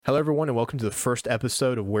Hello, everyone, and welcome to the first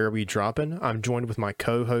episode of Where We Droppin'. I'm joined with my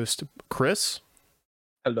co-host Chris,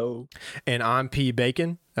 Hello. and I'm P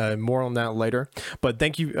Bacon. More on that later. But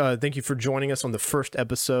thank you for joining us on the first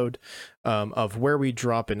episode of Where We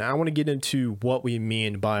Droppin'. I want to get into what we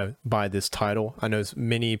mean by this title. I know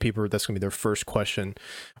many people that's going to be their first question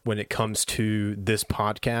when it comes to this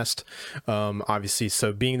podcast. Obviously,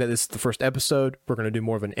 so being that this is the first episode, we're going to do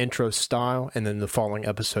more of an intro style, and then the following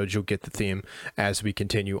episodes you'll get the theme as we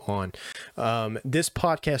continue on. This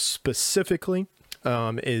podcast specifically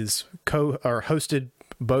is hosted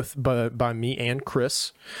both by me and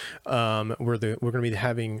Chris. We're going to be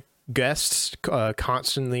having guests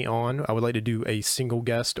constantly on. I would like to do a single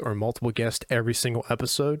guest or multiple guests every single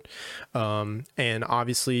episode, and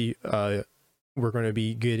obviously we're going to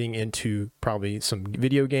be getting into probably some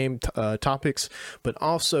video game topics, but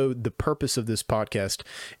also the purpose of this podcast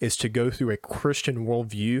is to go through a Christian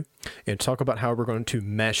worldview and talk about how we're going to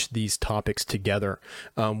mesh these topics together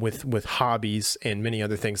with hobbies and many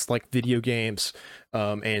other things like video games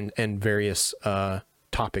and various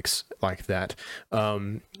topics like that.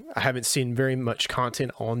 I haven't seen very much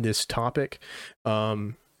content on this topic.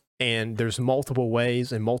 And there's multiple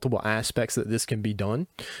ways and multiple aspects that this can be done.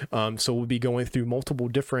 So we'll be going through multiple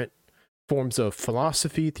different forms of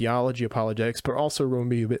philosophy, theology, apologetics, but also we're going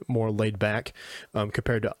to be a bit more laid back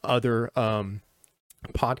compared to other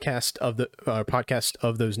podcasts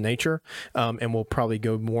of those nature. And we'll probably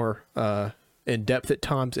go more in depth at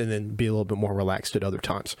times and then be a little bit more relaxed at other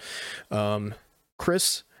times.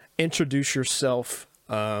 Chris, introduce yourself,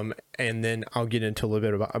 and then I'll get into a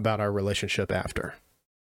little bit about our relationship after.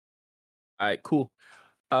 All right, cool.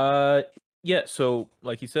 Yeah, so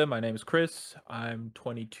like you said, my name is Chris. I'm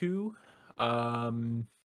 22. Kind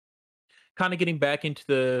of getting back into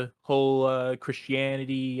the whole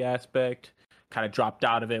Christianity aspect. Kind of dropped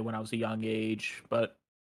out of it when I was a young age, but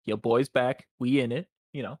boy's back. We in it,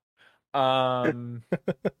 Um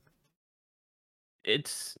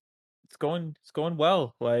it's going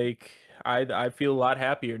well. Like I feel a lot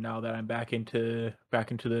happier now that I'm back into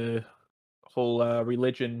the whole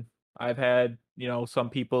religion. I've had, some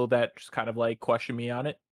people that just kind of like question me on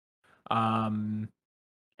it. Um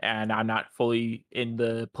and I'm not fully in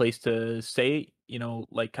the place to say,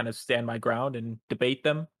 like kind of stand my ground and debate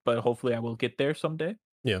them, but hopefully I will get there someday.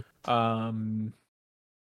 Yeah. Um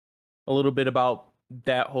a little bit about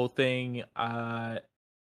that whole thing.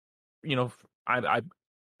 You know,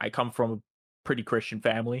 I come from a pretty Christian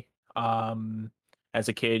family. As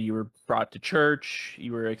a kid, you were brought to church.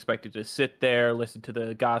 You were expected to sit there, listen to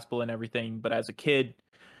the gospel and everything. But as a kid,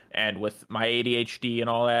 and with my ADHD and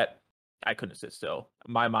all that, I couldn't sit still.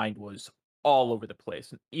 My mind was all over the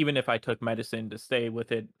place. Even if I took medicine to stay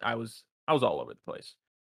with it, I was all over the place.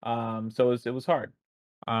 So it was hard.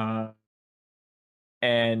 Uh,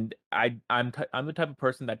 and I'm the type of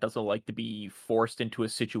person that doesn't like to be forced into a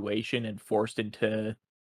situation and forced into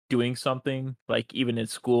doing something. Like even in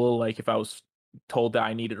school, like if I was told that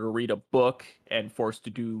I needed to read a book and forced to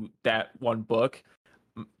do that one book,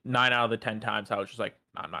 9 out of the 10 times I was just like,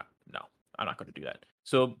 no, I'm not going to do that.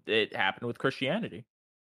 So it happened with Christianity.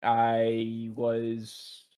 I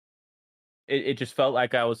was, it just felt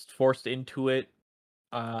like I was forced into it.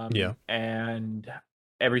 Yeah. And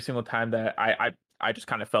every single time that I just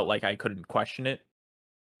kind of felt like I couldn't question it.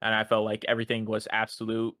 And I felt like everything was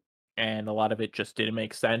absolute and a lot of it just didn't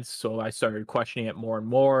make sense. So I started questioning it more and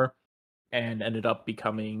more and ended up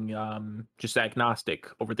becoming just agnostic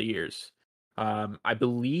over the years. I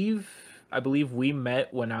believe we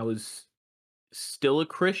met when I was still a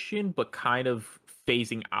Christian, but kind of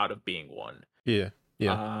phasing out of being one. Yeah.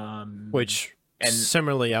 Yeah. Um, Which and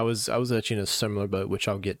similarly, I was actually in a similar boat, which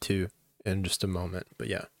I'll get to in just a moment. But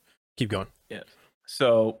yeah, keep going. yeah,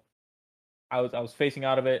 so I was phasing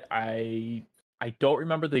out of it. I don't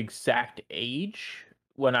remember the exact age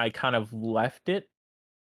when I kind of left it,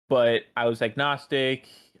 but I was agnostic.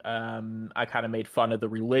 I kind of made fun of the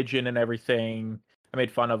religion and everything. I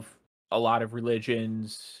made fun of a lot of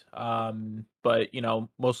religions, but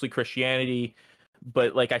mostly Christianity.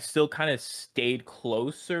 But like, I still kind of stayed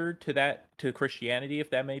closer to Christianity,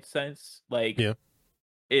 if that made sense. Like, Yeah.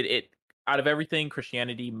 it out of everything,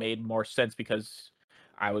 Christianity made more sense because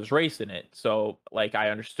I was raised in it. So like,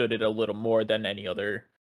 I understood it a little more than any other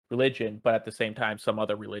religion, but at the same time some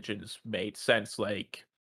other religions made sense. Like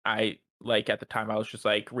at the time I was just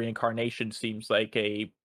like, reincarnation seems like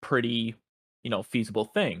a pretty, feasible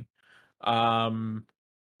thing. Um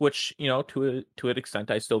which, to an extent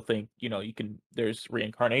I still think, there's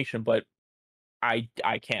reincarnation, but I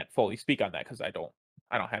can't fully speak on that because I don't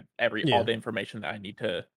have all Yeah. the information that I need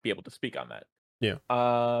to be able to speak on that. Yeah.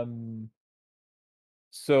 Um,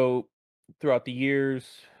 So throughout the years,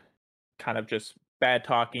 kind of just bad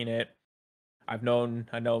talking it. I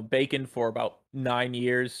know Bacon for about 9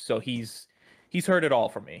 years, so he's heard it all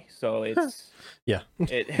from me. So Yeah.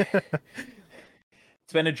 it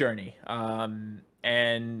it's been a journey.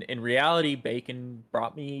 And in reality, Bacon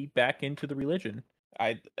brought me back into the religion.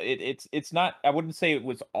 It's not, I wouldn't say it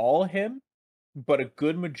was all him, but a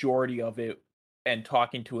good majority of it, and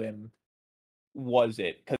talking to him was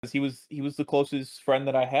it, because he was the closest friend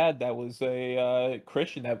that I had that was a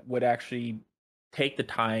Christian that would actually take the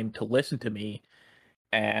time to listen to me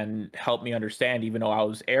and help me understand, even though I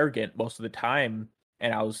was arrogant most of the time,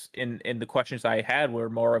 and I was in the questions I had were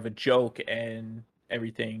more of a joke and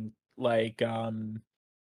everything. Like oh,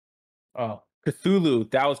 Cthulhu,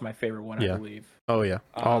 that was my favorite one, I Yeah. believe. Oh yeah.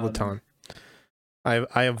 All the Um time. I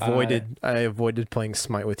uh avoided playing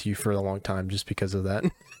Smite with you for a long time just because of that.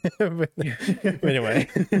 But anyway.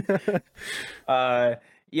 uh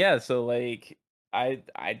yeah, so like I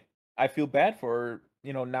I I feel bad for,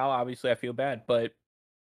 now obviously I feel bad, but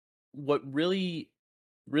what really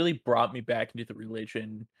brought me back into the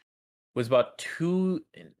religion was about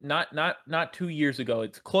not 2 years ago.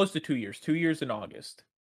 It's close to 2 years. 2 years in August.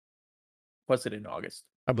 Was it in August?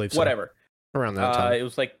 I believe so. Whatever. Around that time. It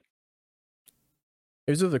was like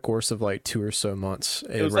It was over the course of like 2 or so months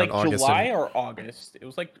it was around like August of. July or August. It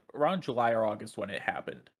was like around July or August when it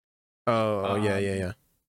happened. Oh yeah, yeah, Um yeah.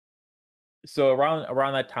 so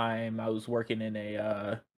around that time I was working in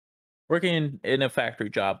a working in a factory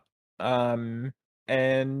job. Um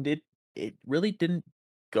and it really didn't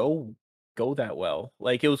go go that well.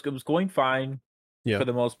 Like it was going fine Yeah. for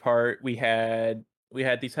the most part. We had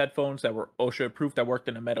these headphones that were OSHA approved. I worked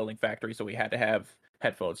in a meddling factory, so we had to have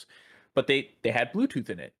headphones. But they had Bluetooth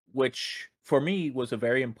in it, which for me was a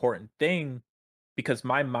very important thing, because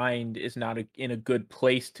my mind is not in a good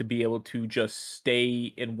place to be able to just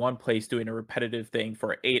stay in one place doing a repetitive thing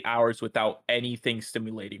for 8 hours without anything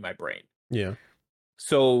stimulating my brain. Yeah.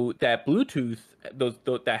 So that Bluetooth,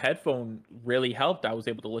 that headphone really helped. I was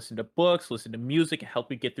able to listen to books, listen to music, and help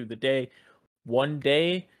me get through the day. One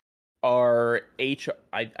day, our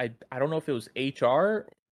I don't know if it was HR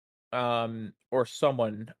or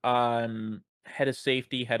someone, head of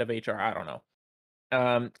safety, head of HR, I don't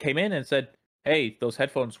know, came in and said, "Hey, those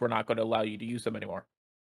headphones, we're not going to allow you to use them anymore."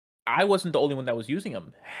 I wasn't the only one that was using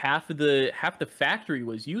them. Half the factory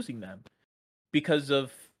was using them because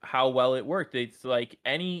of how well it worked. It's like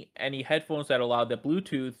any headphones that allowed the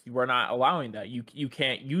Bluetooth, we're not allowing that. You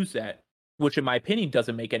can't use that, which in my opinion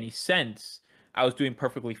doesn't make any sense. I was doing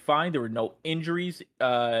perfectly fine. There were no injuries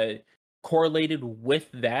correlated with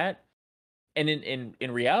that. And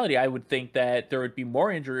in reality, I would think that there would be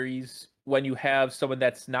more injuries when you have someone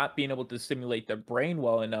that's not being able to stimulate their brain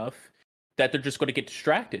well enough, that they're just going to get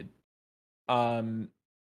distracted. Um,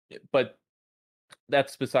 but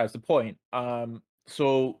that's besides the point.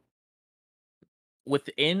 So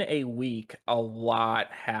within a week, a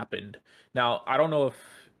lot happened. Now, I don't know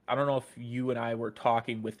if you and I were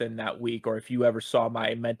talking within that week, or if you ever saw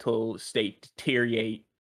my mental state deteriorate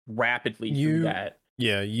rapidly through You that.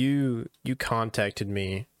 yeah, you contacted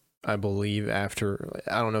me, I believe, after,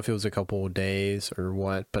 I don't know if it was a couple of days or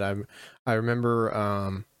what, but I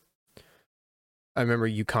remember I remember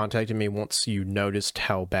you contacted me once you noticed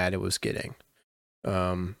how bad it was getting.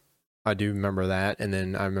 Um I do remember that, and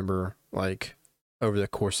then I remember like over the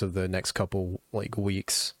course of the next couple like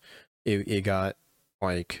weeks, it got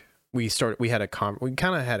like we had we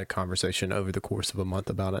kind of had a conversation over the course of a month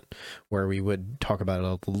about it, where we would talk about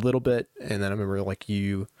it a little bit, and then I remember like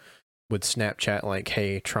you would Snapchat like,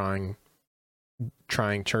 hey, trying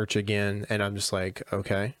church again, and I'm just like,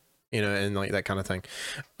 okay, and like that kind of thing.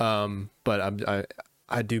 But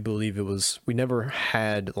I do believe it was, we never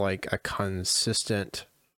had like a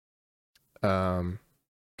um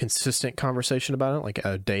consistent conversation about it, like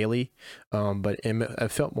a daily. But I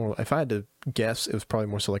felt more, if I had to guess, it was probably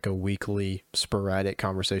more so like a weekly sporadic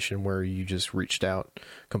conversation where you just reached out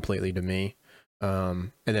completely to me.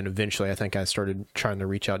 And then eventually I think I started trying to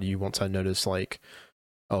reach out to you once I noticed like,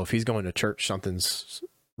 oh, if he's going to church, something's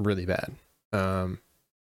really bad.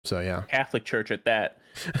 So yeah. Catholic Church at that.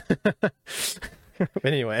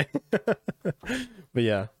 Anyway. But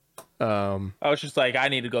yeah. I was just like, I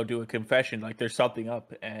need to go do a confession. Like, there's something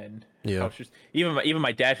up, and I Yeah. was just even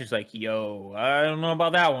my dad's just like, "Yo, I don't know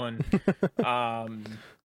about that one." Um,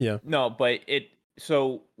 Yeah. no, but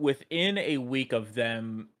so within a week of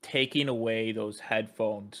them taking away those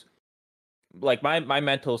headphones, like my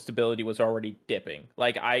mental stability was already dipping.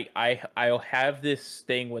 Like I'll have this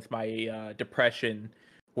thing with my depression,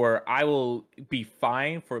 where I will be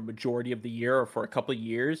fine for a majority of the year or for a couple of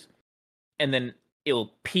years, and then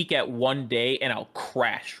it'll peak at one day and I'll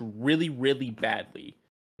crash really, really badly.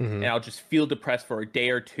 Mm-hmm. And I'll just feel depressed for a day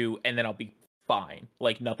or two, and then I'll be fine,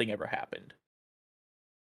 like nothing ever happened.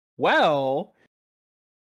 Well,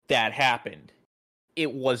 that happened.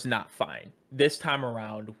 It was not fine. This time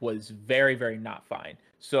around was very, very not fine.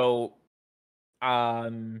 So, I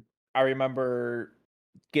remember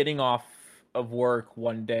getting off of work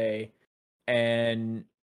one day and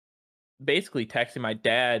basically texting my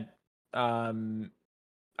dad.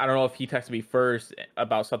 I don't know if he texted me first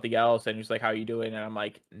about something else, and he's like, "How you doing?" And I'm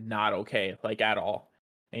like, "Not okay, like at all."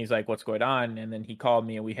 And he's like, "What's going on?" And then he called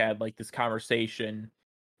me, and we had like this conversation.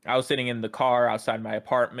 I was sitting in the car outside my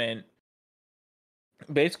apartment,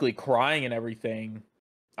 basically crying and everything.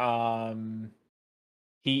 Um,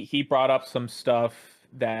 he brought up some stuff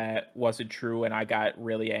that wasn't true, and I got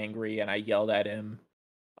really angry, and I yelled at him.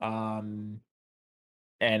 Um,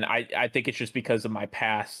 and I think it's just because of my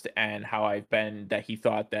past and how I've been that he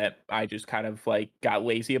thought that I just kind of like got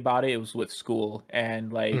lazy about it. It was with school,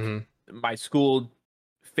 and like Mm-hmm. my school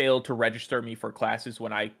failed to register me for classes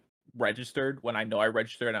when I registered, when I know I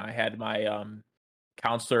registered, and I had my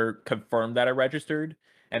counselor confirm that I registered.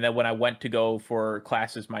 And then when I went to go for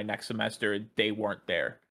classes my next semester, they weren't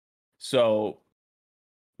there. So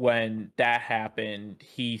when that happened,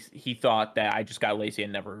 he thought that I just got lazy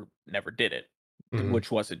and never did it, Mm-hmm.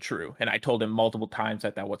 which wasn't true. And I told him multiple times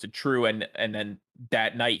that that wasn't true. And then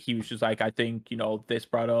that night he was just like, I think, you know, this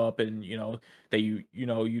brought up, and you know that you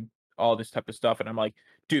all this type of stuff. And I'm like,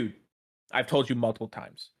 dude, I've told you multiple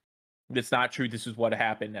times. It's not true. This is what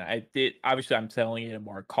happened. And I did, obviously I'm telling it in a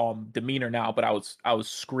more calm demeanor now, but I was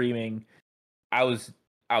screaming. I was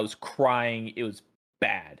I was crying. It was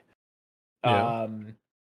bad. Yeah. Um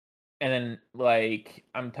and then like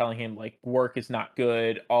I'm telling him like work is not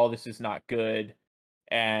good, all this is not good.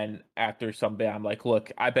 And after some bit, I'm like,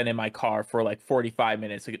 look, I've been in my car for like 45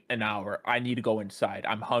 minutes, an hour. I need to go inside.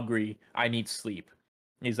 I'm hungry. I need sleep.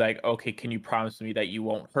 He's like, okay, can you promise me that you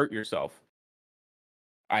won't hurt yourself?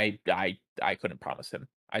 I couldn't promise him.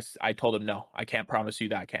 I told him no, I can't promise you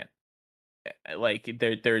that I can. Like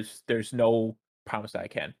there's no promise that I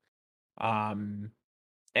can. Um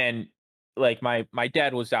and like my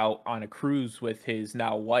dad was out on a cruise with his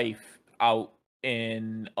now wife out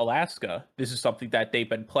in Alaska. This is something that they've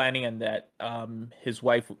been planning, and that his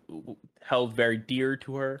wife held very dear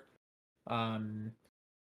to her. Um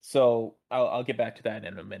so I'll get back to that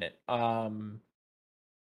in a minute.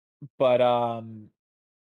 But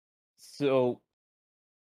so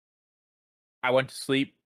I went to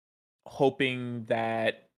sleep hoping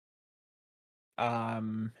that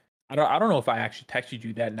um I don't know if I actually texted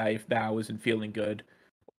you that night, if that I wasn't feeling good.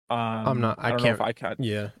 I'm not. I I don't know if can't. I can.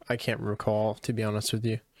 Yeah, I can't recall, to be honest with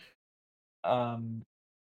you. Um,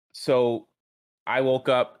 so I woke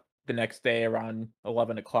up the next day around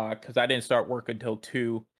 11 o'clock because I didn't start work until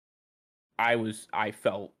 2. I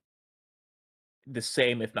felt the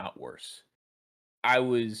same, if not worse. I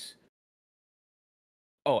was.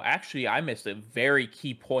 Oh, actually, I missed a very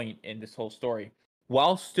key point in this whole story.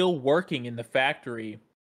 While still working in the factory,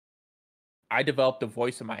 I developed a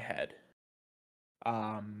voice in my head.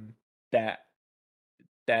 Um, that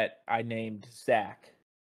I named Zach.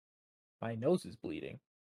 My nose is bleeding.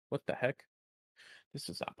 What the heck? This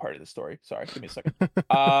is not part of the story. Sorry, give me a second.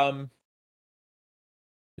 Um,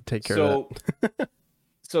 Take care of so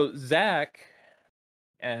so Zach,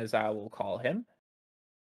 as I will call him,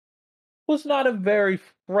 was not a very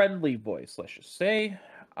friendly voice, let's just say.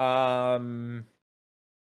 Um,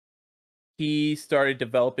 he started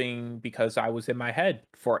developing because I was in my head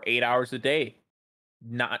for 8 hours a day,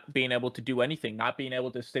 not being able to do anything, not being able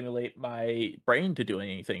to stimulate my brain to do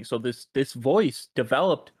anything. So this voice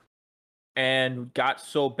developed and got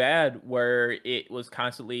so bad where it was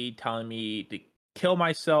constantly telling me to kill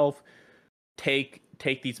myself, take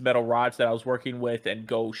these metal rods that I was working with and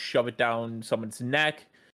go shove it down someone's neck.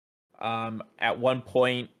 At one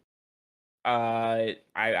point, I'd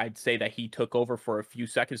say that he took over for a few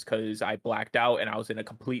seconds because I blacked out and I was in a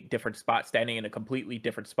complete different spot, standing in a completely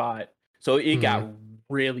different spot. So it that. got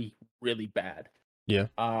really, really bad. Yeah.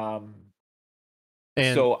 Um,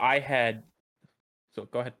 And so I had. So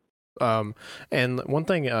go ahead. um, and one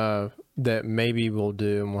thing that maybe we'll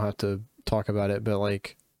do, and we'll have to talk about it, but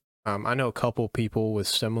like, I know a couple people with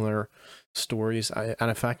similar stories. And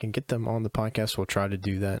if I can get them on the podcast, we'll try to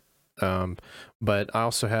do that. But I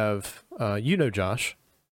also have, Josh,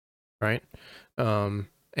 right?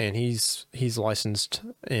 And he's licensed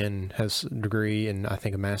and has a degree and I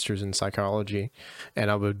think a master's in psychology. And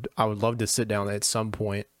I would love to sit down at some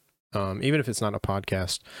point, even if it's not a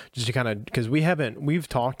podcast, just to kind of, because we've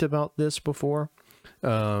talked about this before,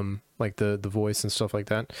 like the voice and stuff like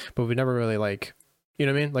that, but we never really like, you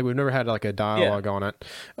know what I mean? Like we've never had like a dialogue on it.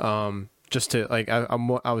 Just to like,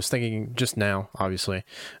 I was thinking just now, obviously,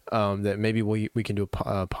 that maybe we can do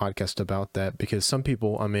a podcast about that, because some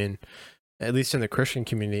people, I mean, at least in the Christian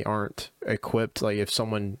community, aren't equipped. Like if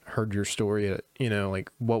someone heard your story, you know, like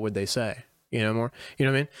what would they say? You know, more, you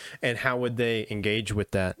know what I mean? And how would they engage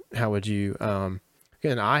with that? How would you, and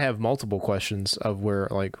I have multiple questions of where,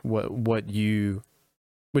 like, what you,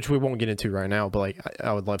 which we won't get into right now, but like,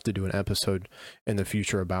 I would love to do an episode in the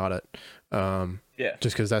future about it.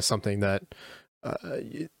 Just because that's something that,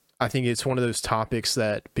 I think it's one of those topics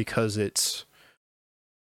that, because it's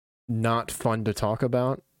not fun to talk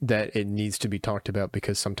about, that it needs to be talked about,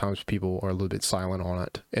 because sometimes people are a little bit silent on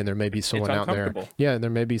it, and there may be someone out there, there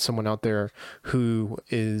may be someone out there who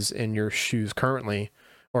is in your shoes currently,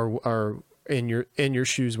 or in your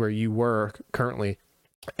shoes where you were currently,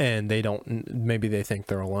 and they don't, maybe they think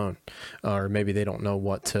they're alone, or maybe they don't know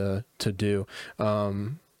what to do. But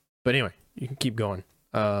anyway, you can keep going.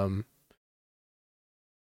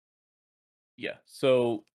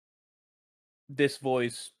 So this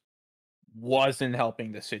voice wasn't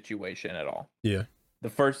helping the situation at all.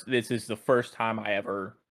 This is the first time I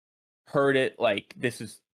ever heard it. Like,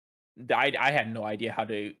 I had no idea how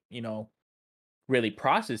to, you know, really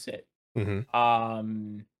process it.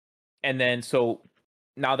 And then, so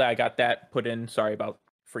now that I got that put in, sorry about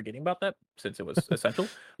forgetting about that, since it was essential.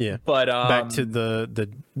 But back to the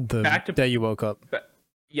day you woke up.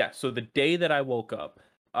 So the day that I woke up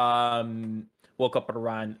at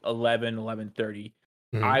around 11:30.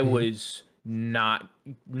 I was not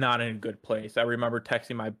in a good place. I remember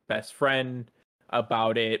texting my best friend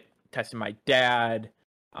about it, texting my dad.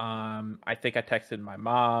 I think I texted my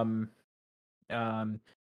mom.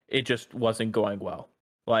 It just wasn't going well.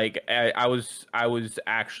 Like I was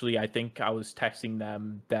actually, I think I was texting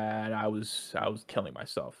them that I was killing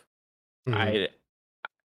myself. I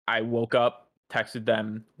woke up, texted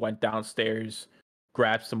them, went downstairs,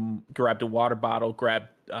 grabbed a water bottle, grabbed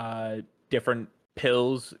different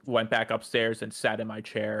pills, went back upstairs and sat in my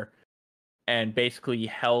chair, and basically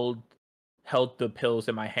held the pills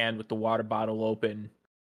in my hand with the water bottle open,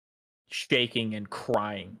 shaking and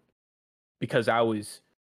crying, because I was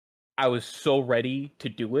so ready to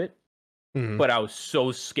do it, but I was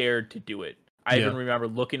so scared to do it. I even remember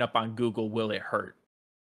looking up on Google, will it hurt?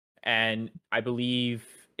 And I believe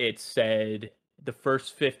it said the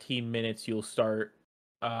first 15 minutes you'll start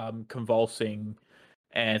convulsing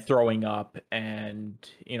and throwing up, and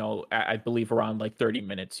you know, I believe around like 30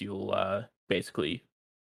 minutes you'll basically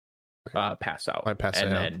pass out.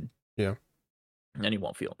 Then you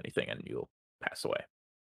won't feel anything and you'll pass away.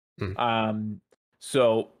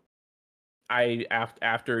 So I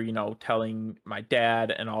after you know, telling my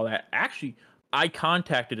dad and all that, actually I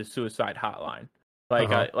contacted a suicide hotline.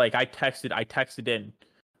 Like I texted in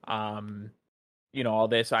you know, all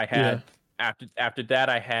this. I had after that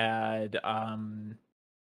I had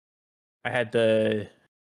the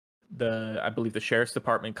I believe the sheriff's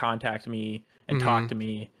department contact me and talk to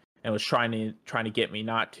me, and was trying to get me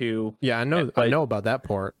not to. I know about that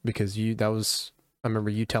part, because I remember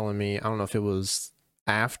you telling me, I don't know if it was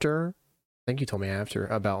after, I think you told me after,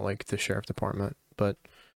 about like the sheriff department, but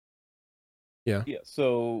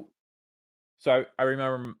so I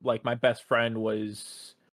remember, like, my best friend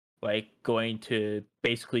was like going to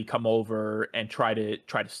basically come over and try to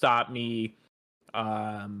stop me.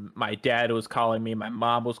 My dad was calling me, my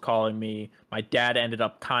mom was calling me. My dad ended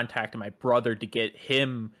up contacting my brother to get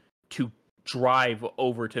him to drive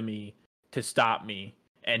over to me to stop me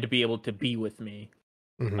and to be able to be with me.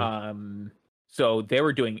 So they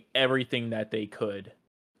were doing everything that they could.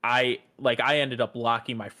 I ended up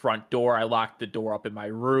locking my front door. I locked the door up in my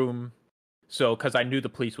room, so because I knew the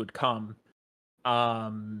police would come.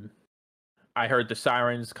 I heard the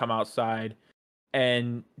sirens come outside,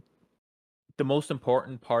 and the most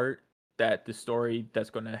important part that the story that's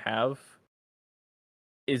going to have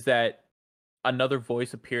is that another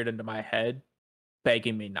voice appeared into my head,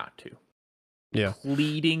 begging me not to,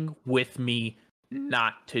 pleading with me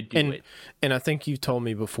not to do it. And I think you told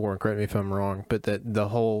me before, correct me if I'm wrong, but that the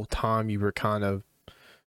whole time you were kind of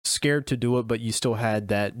scared to do it, but you still had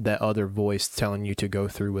that other voice telling you to go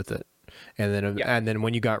through with it. And then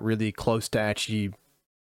when you got really close to actually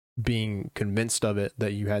being convinced of it,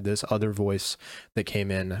 that you had this other voice that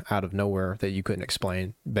came in out of nowhere that you couldn't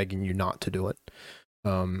explain, begging you not to do it.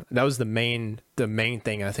 That was the main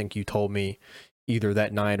thing I think you told me, either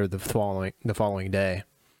that night or the following day.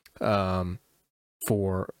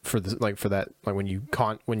 For that, like when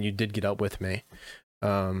you did get up with me,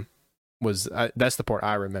 that's the part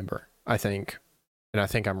I remember, I think. and I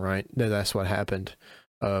think I'm right. That's what happened.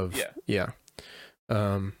 Yeah. Yeah.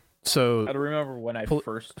 So I don't remember when I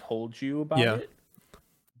first told you about yeah. it,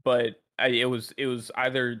 but it was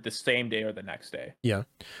either the same day or the next day. Yeah.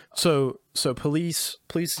 So police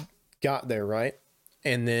got there, right?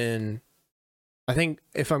 And then I think,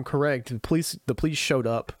 if I'm correct, the police showed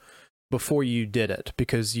up before you did it,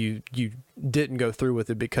 because you didn't go through with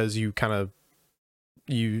it because the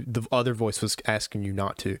other voice was asking you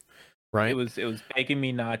not to, right? It was begging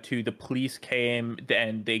me not to. The police came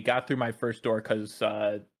and they got through my first door because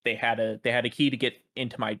they had a key to get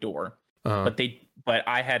into my door, Uh-huh. but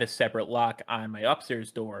I had a separate lock on my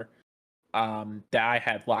upstairs door that I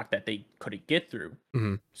had locked that they couldn't get through.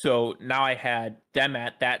 Mm-hmm. So now I had them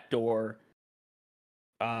at that door,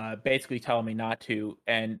 basically telling me not to.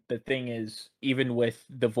 And the thing is, even with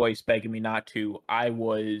the voice begging me not to, I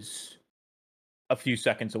was a few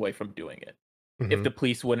seconds away from doing it. If Mm-hmm. the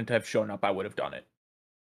police wouldn't have shown up, I would have done it.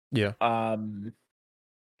 Yeah.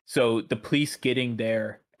 So the police getting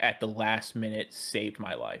there at the last minute saved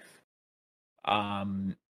my life.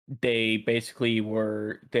 They basically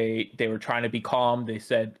they were trying to be calm. They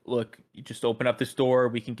said, "Look, you just open up this door.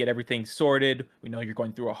 We can get everything sorted. We know you're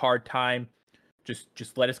going through a hard time.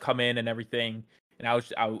 Just let us come in and everything." And I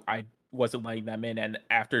wasn't letting them in. And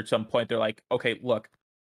after some point, they're like, "Okay, look,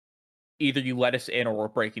 either you let us in or we're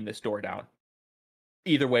breaking this door down.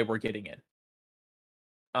 Either way, we're getting in."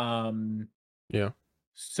 Yeah.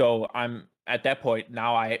 So I'm at that point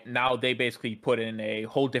now they basically put in a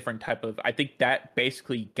whole different type of, I think that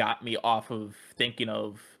basically got me off of thinking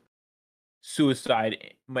of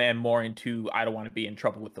suicide and more into, I don't want to be in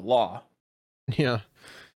trouble with the law. Yeah.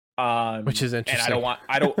 Which is And interesting.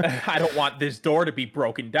 I don't I don't want this door to be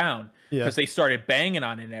broken down, Yeah. because they started banging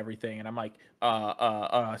on it and everything, and I'm like,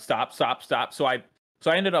 stop. So I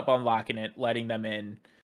ended up unlocking it, letting them in.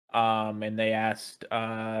 And they asked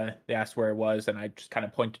where it was, and I just kind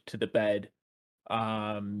of pointed to the bed.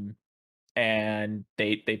 And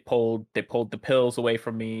they pulled the pills away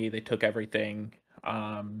from me. They took everything.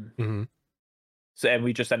 Mm-hmm. So, and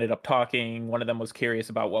we just ended up talking. One of them was curious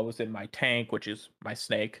about what was in my tank, which is my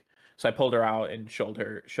snake. So I pulled her out and showed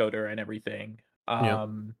her and everything. Yeah.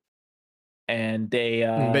 And they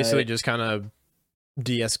And basically just kind of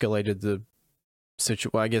de-escalated the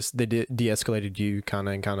situation. Well, I guess they de-escalated you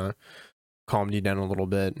and kind of calmed you down a little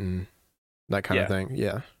bit and that kind of thing.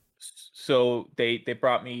 Yeah. So they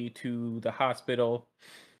brought me to the hospital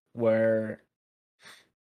where,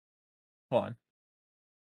 hold on,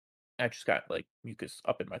 I just got like mucus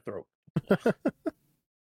up in my throat.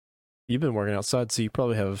 You've been working outside, so you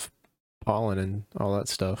probably have pollen and all that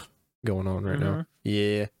stuff going on right now.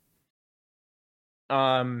 Yeah.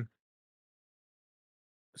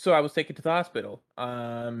 So I was taken to the hospital.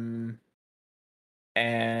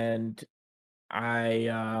 And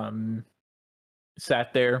I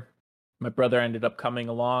sat there. My brother ended up coming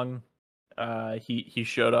along. He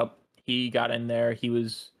showed up. He got in there. He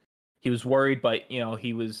was worried, but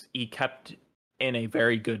he kept in a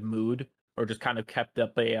very good mood, or just kind of kept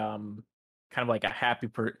up a kind of like a happy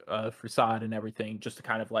facade and everything, just to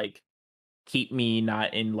kind of like keep me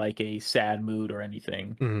not in like a sad mood or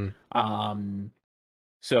anything. Mm-hmm.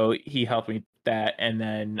 So he helped me with that, and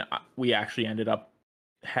then we actually ended up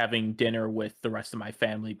having dinner with the rest of my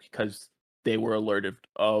family because they were alerted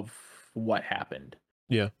of what happened.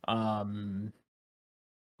 Yeah.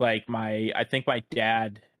 Like I think my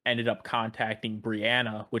dad ended up contacting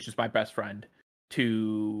Brianna, which is my best friend,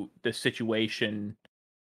 to the situation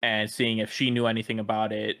and seeing if she knew anything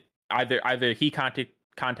about it. Either he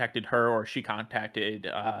contacted her or she contacted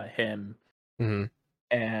him. Mm-hmm.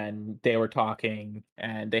 And they were talking,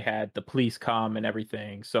 and they had the police come and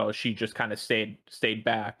everything, so she just kind of stayed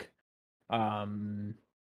back,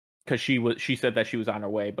 because she said that she was on her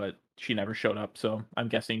way, but she never showed up. So I'm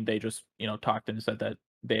guessing they just talked and said that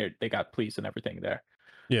they got police and everything there.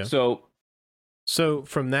 Yeah. So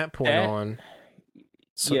from that point on,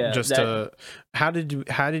 how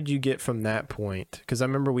did you get from that point? Because I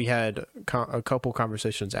remember we had a couple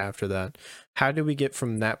conversations after that. How did we get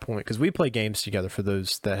from that point? Because we play games together, for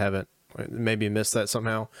those that haven't maybe missed that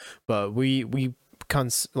somehow, but we would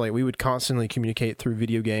constantly communicate through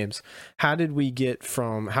video games. How did you get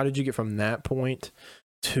from that point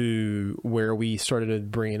to where we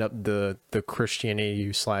started bringing up the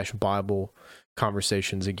Christianity / Bible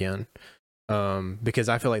conversations again? Because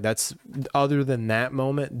I feel like that's, other than that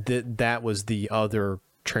moment, that was the other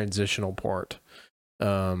transitional part,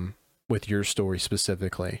 with your story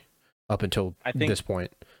specifically up until this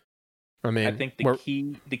point. I mean, I think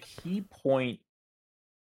the key point,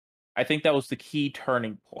 I think that was the key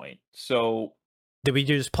turning point. So Did we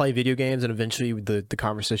just play video games and eventually the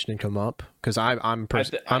conversation didn't come up? Because I'm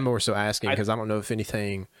more so asking because I don't know if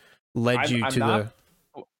anything led you to the.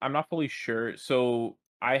 I'm not fully sure. So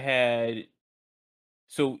I had.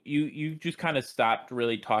 So you just kind of stopped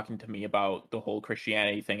really talking to me about the whole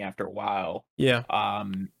Christianity thing after a while. Yeah.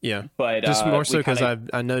 Yeah. But Just more so we because kinda,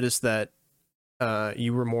 I noticed that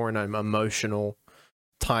you were more in an emotional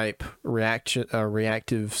type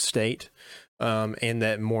reactive state, and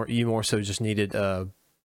that you more so just needed a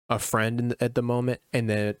friend at the moment, and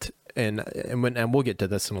we'll get to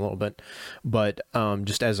this in a little bit, but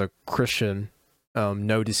just as a Christian,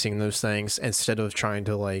 noticing those things instead of trying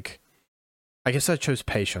to like, I guess I chose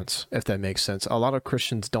patience, if that makes sense. A lot of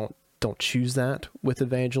Christians don't choose that with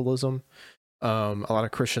evangelism. A lot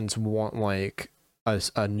of Christians want like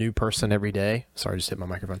a new person every day. Sorry, I just hit my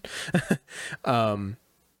microphone.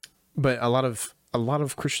 But a lot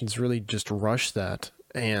of Christians really just rush that,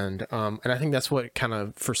 and I think that's what kind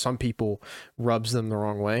of for some people rubs them the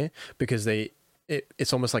wrong way, because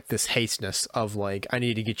it's almost like this hasteness of like, I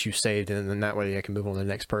need to get you saved, and then that way I can move on to the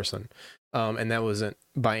next person. And that wasn't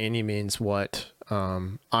by any means what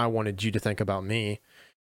I wanted you to think about me,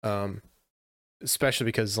 especially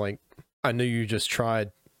because like I knew you just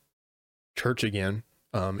tried church again,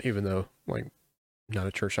 even though like not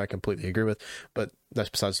a church I completely agree with, but that's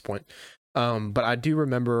besides the point. But I do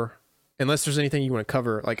remember, unless there's anything you want to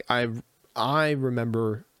cover, like I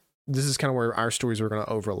remember this is kind of where our stories were going to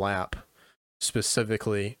overlap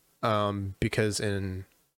specifically, because in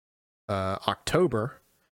October,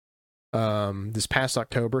 this past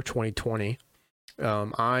October 2020,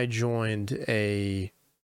 I joined a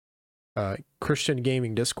Christian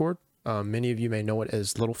gaming Discord. Many of you may know it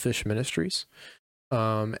as Little Fish Ministries.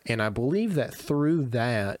 And I believe that through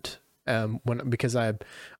that, because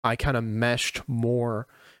I kind of meshed more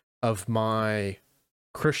of my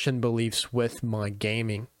Christian beliefs with my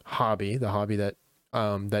gaming hobby, the hobby that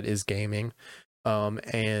is gaming,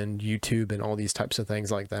 and YouTube and all these types of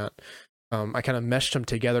things like that. I kind of meshed them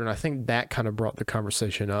together, and I think that kind of brought the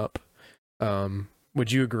conversation up.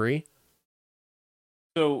 Would you agree?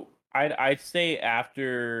 So I'd say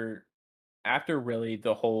after really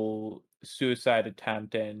the whole suicide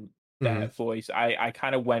attempt and that voice, I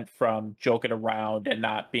kind of went from joking around and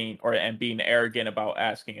not being and being arrogant about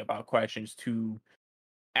asking about questions to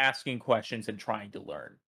asking questions and trying to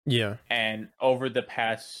learn. Yeah. And over the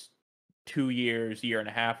past 2 year and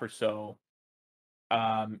a half or so,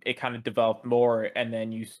 it kind of developed more, and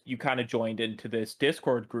then you kind of joined into this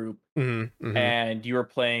Discord group, and you were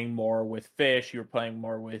playing more with Fish, you were playing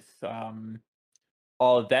more with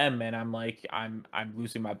all of them, and I'm like, I'm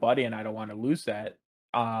losing my buddy, and I don't want to lose that.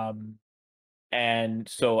 And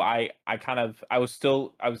so I was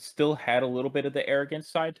still had a little bit of the arrogant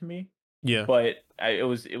side to me, Yeah. but it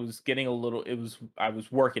was getting a little, I was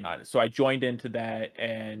working on it. So I joined into that,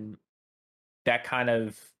 and that kind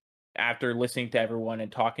of, after listening to everyone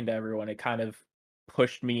and talking to everyone, it kind of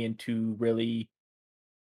pushed me into really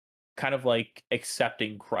kind of like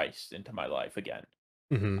accepting Christ into my life again.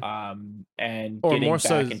 And or getting more back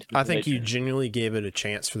so, into I think you religion. genuinely gave it a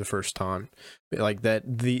chance for the first time, like that.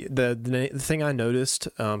 The thing I noticed,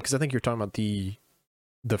 because I think you're talking about the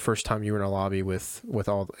first time you were in a lobby with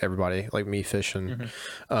everybody, like me, Fish, and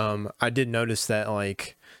I did notice that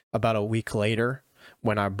like about a week later,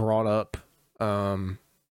 when I brought up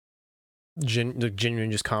genuine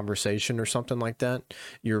just conversation or something like that,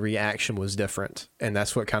 your reaction was different, and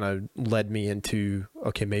that's what kind of led me into,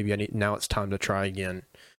 okay, maybe now it's time to try again.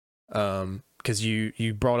 Because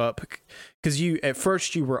you brought up, because you at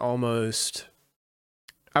first you were almost,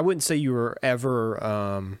 I wouldn't say you were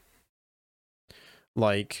ever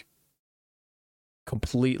like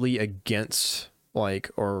completely against, like,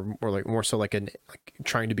 or like more so like like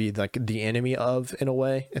trying to be like the enemy of, in a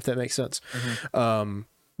way, if that makes sense.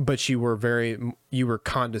 But you were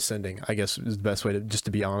condescending, I guess is the best way to, just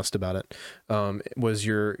to be honest about it. Was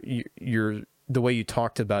your the way you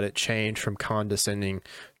talked about it changed from condescending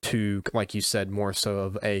to, like you said, more so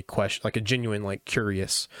of a question, like a genuine, like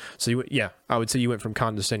curious. So I would say you went from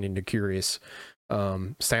condescending to curious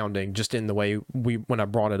sounding, just in the way when I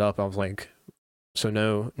brought it up, I was like, so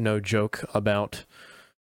no joke about,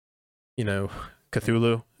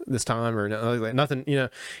 Cthulhu this time, or like nothing,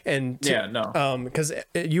 and because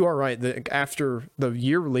you are right that after the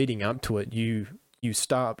year leading up to it, you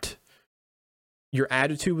stopped. Your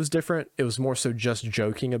attitude was different. It was more so just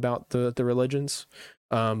joking about the religions,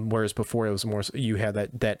 Whereas before it was more you had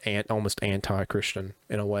almost anti-Christian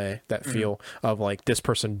in a way, that feel of like this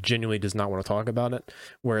person genuinely does not want to talk about it.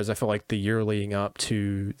 Whereas I feel like the year leading up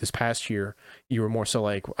to this past year, you were more so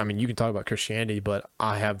like, I mean, you can talk about Christianity, but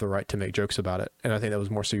I have the right to make jokes about it. And I think that was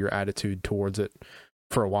more so your attitude towards it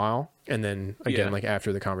for a while. And then again, like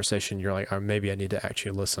after the conversation, you're like, oh, maybe I need to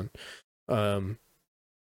actually listen.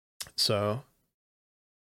 So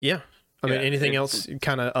yeah. I mean, anything else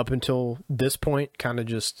kind of up until this point, kind of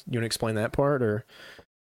just, you want to explain that part or?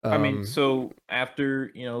 I mean, so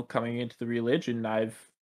after, coming into the religion,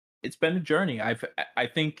 it's been a journey. I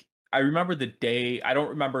think I remember the day, I don't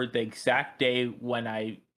remember the exact day when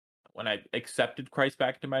I accepted Christ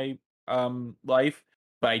back into my life,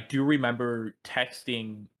 but I do remember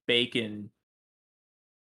texting Bacon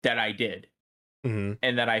that I did and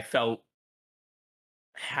that I felt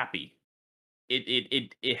happy.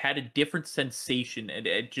 It had a different sensation, and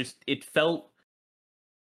it felt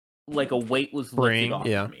like a weight was lifted off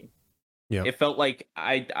of me. Yeah. It felt like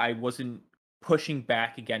I wasn't pushing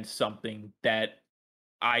back against something that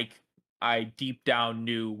I deep down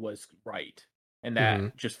knew was right, and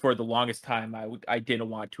that just for the longest time I didn't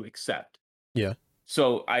want to accept. Yeah.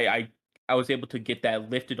 So I was able to get that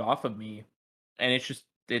lifted off of me, and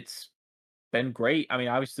it's been great. I mean,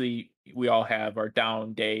 obviously we all have our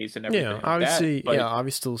down days and everything. Yeah, like obviously, that, but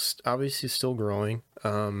obviously still growing.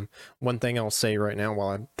 One thing I'll say right now while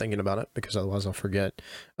I'm thinking about it, because otherwise I'll forget,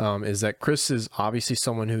 is that Chris is obviously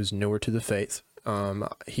someone who's newer to the faith.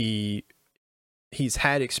 He's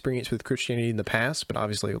had experience with Christianity in the past, but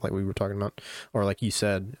obviously, like we were talking about, or like you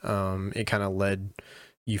said, it kind of led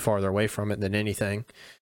you farther away from it than anything.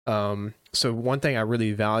 So one thing I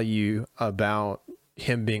really value about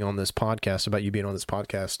him being on this podcast, about you being on this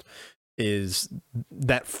podcast, is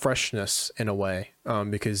that freshness in a way,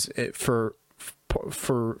 because for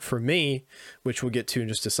me, which we'll get to in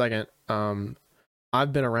just a second,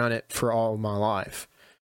 I've been around it for all of my life,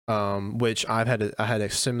 which I had a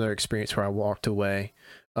similar experience where I walked away,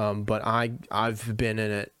 but I've been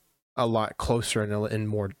in it a lot closer and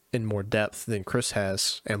in more depth than Chris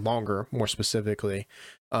has, and longer, more specifically.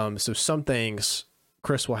 So some things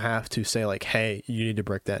Chris will have to say like, hey, you need to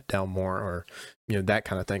break that down more, or, that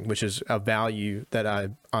kind of thing, which is a value that I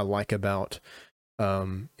like about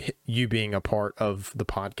you being a part of the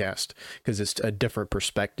podcast, because it's a different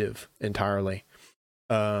perspective entirely.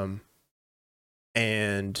 And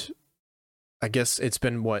I guess it's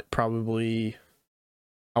been probably,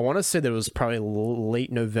 I want to say that it was probably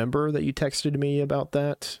late November that you texted me about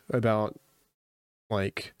that, about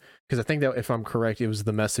like, because I think that if I'm correct, it was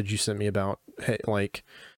the message you sent me about, hey, like,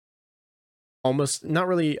 almost not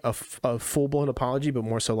really a full-blown apology, but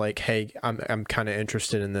more so like, hey, I'm kind of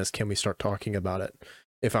interested in this. Can we start talking about it?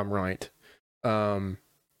 If I'm right. And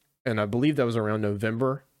I believe that was around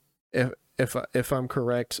November. If I'm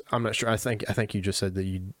correct, I'm not sure. I think you just said that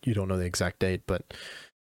you don't know the exact date, but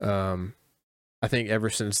I think ever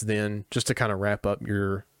since then, just to kind of wrap up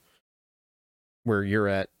where you're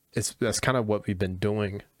at, that's kind of what we've been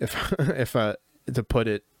doing. If to put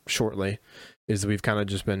it shortly, is we've kind of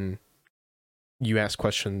just been, you ask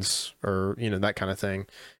questions or that kind of thing,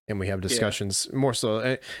 and we have discussions more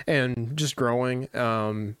so, and just growing.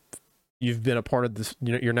 You've been a part of this,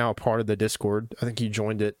 you're now a part of the Discord. I think you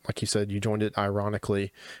joined it, like you said, you joined it ironically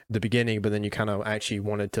at the beginning, but then you kind of actually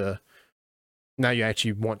now you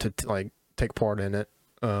actually want to like take part in it.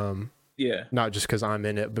 Not just because I'm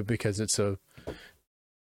in it, but because it's a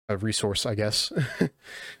resource, I guess.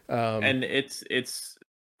 And it's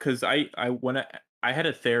because I had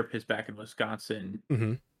a therapist back in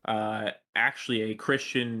Wisconsin, actually a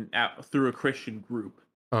Christian, through a Christian group.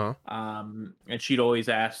 And she'd always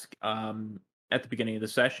ask at the beginning of the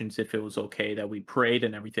sessions if it was okay that we prayed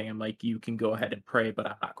and everything. I'm like, you can go ahead and pray, but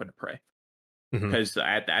I'm not going to pray, because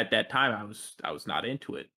at that time I was not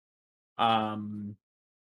into it.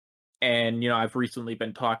 And I've recently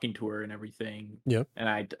been talking to her and everything. Yeah. And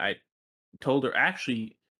I told her,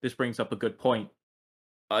 actually, this brings up a good point.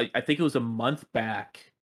 I think it was a month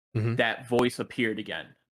back that voice appeared again.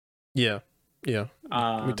 Yeah. We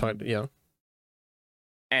talked. Yeah.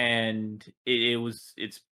 And it was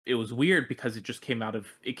weird because it came out of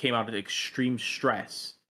extreme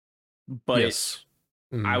stress. But yes.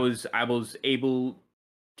 I was able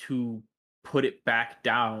to put it back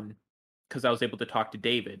down because I was able to talk to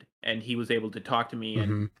David, and he was able to talk to me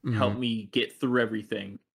and help me get through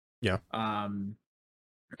everything. Yeah. And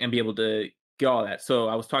be able to get all that. So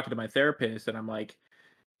I was talking to my therapist, and I'm like,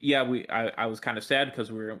 yeah, I was kind of sad because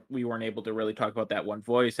we weren't able to really talk about that one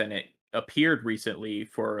voice, and it appeared recently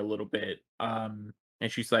for a little bit. And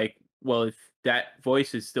she's like, well, that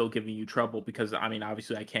voice is still giving you trouble, because I mean,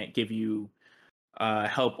 obviously I can't give you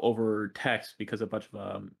help over text because of a bunch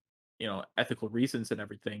of ethical reasons and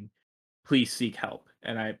everything. Please seek help.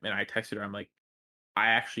 And I texted her. I'm like, I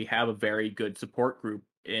actually have a very good support group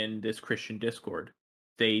in this Christian Discord.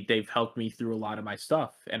 They've helped me through a lot of my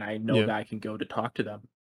stuff, and I know Yeah. that I can go to talk to them.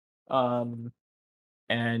 Um,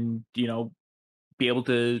 and be able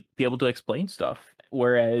to explain stuff.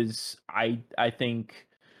 Whereas I think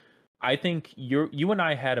you and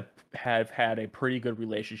I have had a pretty good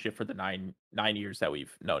relationship for the nine years that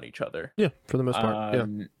we've known each other. Yeah, for the most part. Yeah.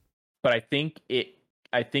 But I think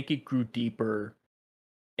it grew deeper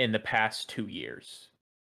in the past 2 years.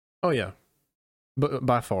 Oh yeah. But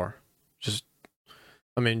by far. Just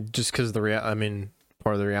I mean, just because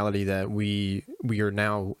part of the reality that we are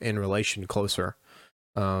now in relation closer,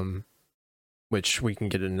 which we can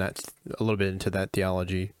get in that a little bit into that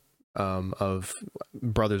theology, of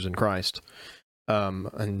brothers in Christ,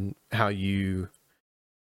 and how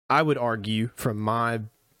I would argue from my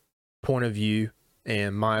point of view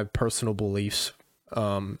and my personal beliefs,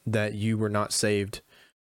 that you were not saved,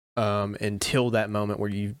 until that moment where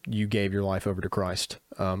you gave your life over to Christ,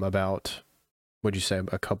 about, what'd you say,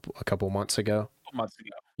 a couple months ago? Months ago.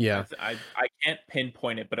 Yeah. I can't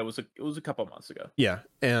pinpoint it, but it was a couple months ago. Yeah.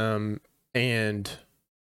 And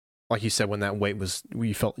like you said, when that weight was,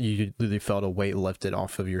 you literally felt a weight lifted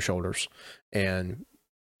off of your shoulders. And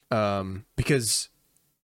because,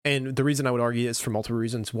 and the reason I would argue is for multiple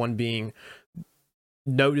reasons. One being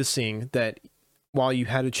noticing that while you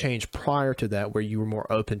had a change prior to that where you were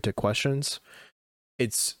more open to questions,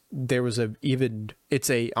 honestly,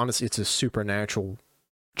 it's a supernatural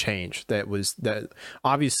change that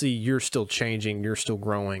obviously you're still changing, you're still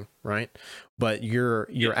growing, right? But your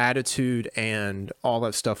attitude and all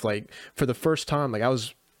that stuff, like for the first time, like I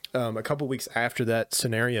was, a couple weeks after that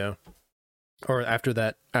scenario, or after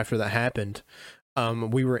that happened,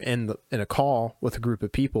 we were in a call with a group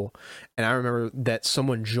of people, and I remember that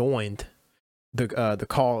someone joined the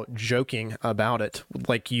call joking about it,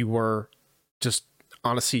 like you were just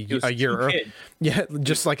honestly a year earlier. Yeah,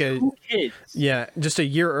 just like just a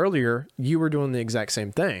year earlier, you were doing the exact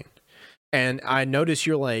same thing. And I noticed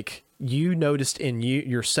you noticed in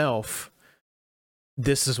yourself,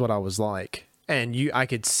 this is what I was like. And I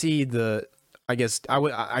could see I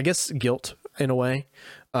guess guilt in a way,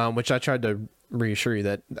 which I tried to reassure you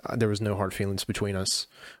that there was no hard feelings between us.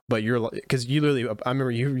 But you're like, because you literally, I remember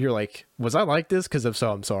you're like, was I like this? Because if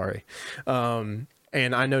so, I'm sorry. And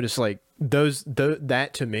I noticed like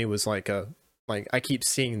that to me was like I keep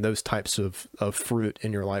seeing those types of fruit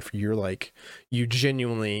in your life. You're like, you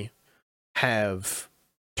genuinely have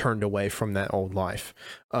turned away from that old life.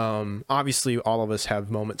 Obviously all of us have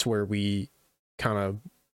moments where we kind of,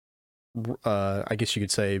 I guess you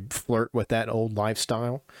could say, flirt with that old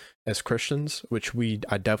lifestyle as Christians, which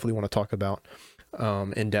I definitely want to talk about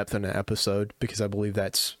in depth in an episode, because I believe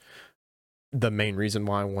that's the main reason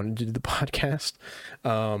why I wanted to do the podcast.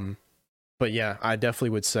 But yeah, I definitely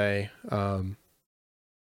would say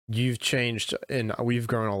you've changed, and we've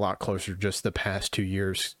grown a lot closer just the past 2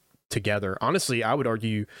 years together. Honestly, I would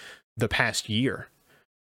argue the past year,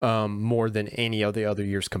 more than any of the other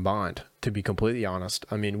years combined, to be completely honest.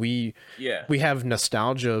 I mean, we have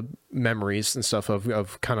nostalgia memories and stuff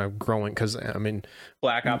of kind of growing, because I mean,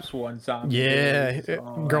 Black Ops 1 zombies,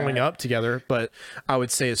 growing up together. But I would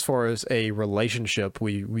say as far as a relationship,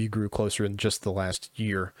 we grew closer in just the last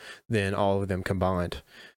year than all of them combined.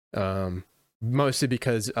 Mostly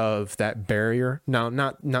because of that barrier. Now,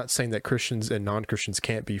 not saying that Christians and non-Christians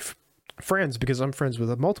can't be friends, because I'm friends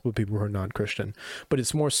with multiple people who are non-Christian, but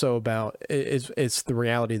it's more so about it's the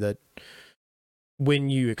reality that when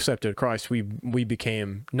you accepted Christ, we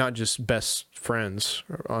became not just best friends,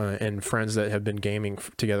 and friends that have been gaming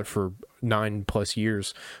together for 9+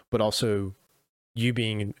 years, but also you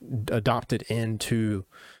being adopted into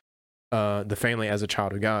the family as a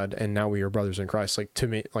child of God, and now we are brothers in Christ. Like, to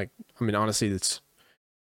me, like, I mean, honestly, it's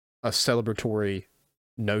a celebratory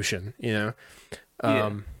notion, you know.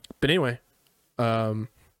 But anyway,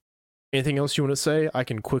 anything else you want to say? I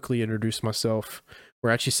can quickly introduce myself.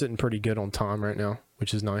 We're actually sitting pretty good on time right now,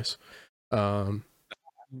 which is nice. I've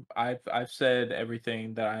said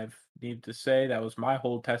everything that I've needed to say. That was my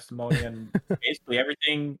whole testimony, and basically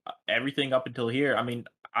everything up until here. I mean,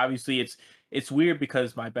 obviously it's weird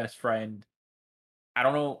because my best friend, I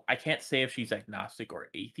don't know, I can't say if she's agnostic or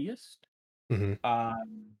atheist. Mm-hmm.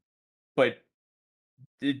 But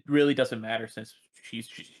it really doesn't matter, since she's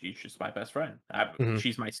just my best friend.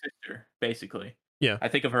 She's my sister, basically. Yeah, I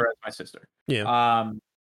think of her as my sister. Yeah.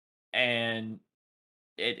 And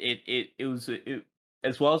it was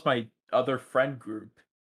as well as my other friend group,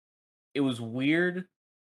 it was weird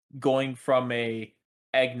going from a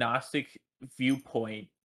agnostic viewpoint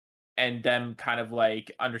and them kind of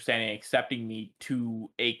like understanding and accepting me to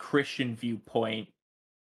a Christian viewpoint.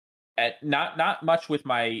 At not much with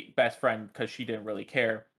my best friend because she didn't really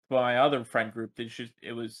care, but my other friend group,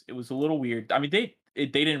 it was a little weird. I mean, they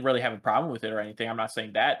didn't really have a problem with it or anything. I'm not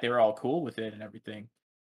saying that they were all cool with it and everything,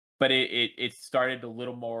 but it started a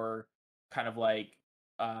little more kind of like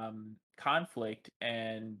conflict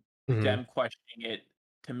and Hmm. them questioning it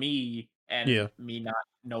to me and Yeah. me not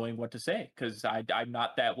knowing what to say because I'm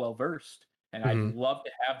not that well versed, and I'd Hmm. love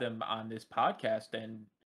to have them on this podcast and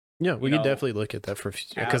Yeah, you we could know definitely look at that for have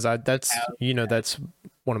because I that's have that's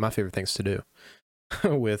one of my favorite things to do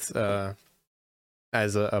with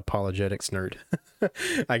as a apologetics nerd.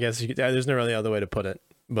 I guess there's no really other way to put it,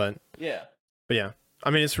 but yeah. yeah,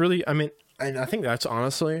 I mean it's really and I think that's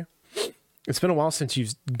honestly it's been a while since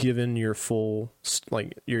you've given your full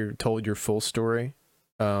like you're told your full story.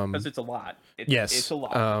 Because it's a lot. It's Yes. a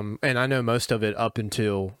lot. And I know most of it up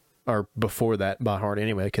until or before that by heart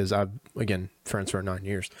anyway, because I've again friends for 9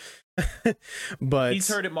 years. He's But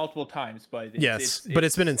heard it multiple times, but yes, but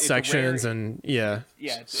it's been in it's a rare. sections and yeah.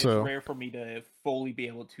 It's So rare for me to fully be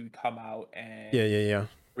able to come out yeah, and yeah, yeah.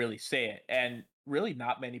 really say it, and really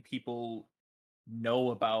not many people know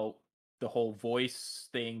about the whole voice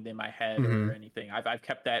thing in my head or Hmm. anything. I've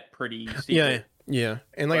kept that pretty Yeah, secret, yeah.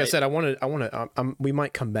 And like I but said, I want to. We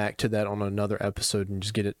might come back to that on another episode and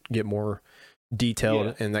just get more yeah,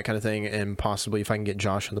 detailed and that kind of thing, and possibly if I can get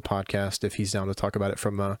Josh on the podcast if he's down to talk about it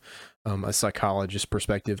from a psychologist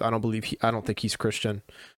perspective. I don't think he's Christian.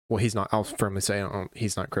 Well, he's not. I'll firmly say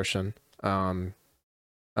he's not Christian.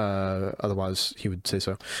 Otherwise he would say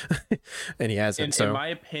so, and he hasn't. in So my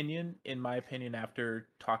opinion, after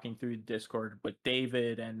talking through Discord with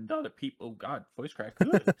David and the other people, oh God, voice crack,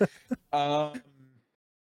 good. Um,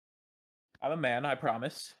 I'm a man, I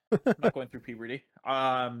promise. I'm not going through puberty.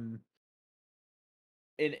 And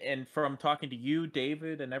from talking to you,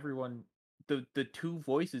 David, and everyone, the two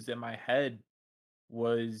voices in my head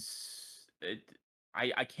was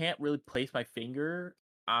I can't really place my finger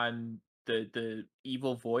on the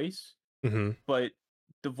evil voice, hmm. but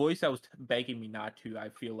the voice that was begging me not to, I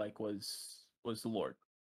feel like was the Lord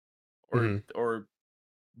Hmm. or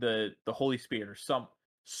the Holy Spirit or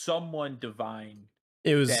someone divine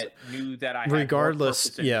It was that knew that I had more regardless,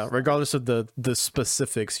 purpose in yeah, this life. regardless of the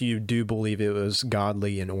specifics, you do believe it was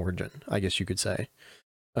godly in origin, I guess you could say.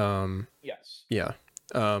 Um, Yes. yeah.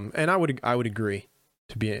 And I would agree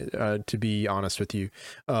to be honest with you.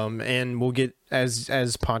 And we'll get as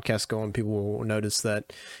podcasts go on, people will notice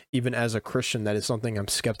that even as a Christian, that is something I'm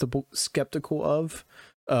skeptical of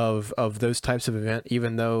those types of event,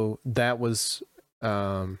 even though that was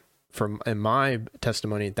from in my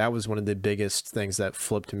testimony, that was one of the biggest things that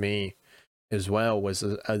flipped me as well was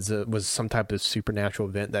some type of supernatural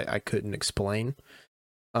event that I couldn't explain,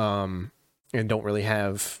 and don't really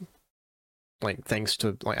have like things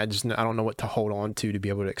to like. I don't know what to hold on to be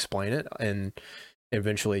able to explain it, and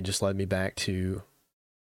eventually it just led me back to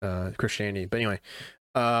Christianity. But anyway,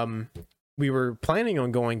 we were planning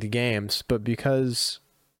on going to games, but because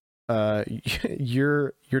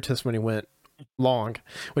your testimony went long,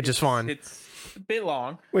 which is fine. It's a bit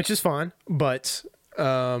long. Which is fine, but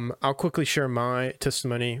I'll quickly share my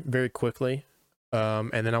testimony very quickly,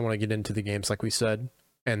 and then I want to get into the games like we said,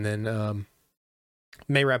 and then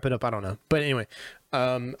may wrap it up. I don't know, but anyway,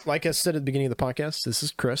 like I said at the beginning of the podcast, this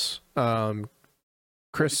is Chris.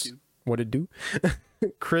 Chris, what it do?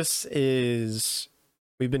 Chris is.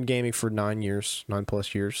 We've been gaming for 9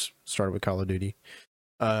 plus years. Started with Call of Duty.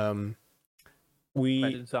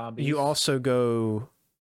 You also go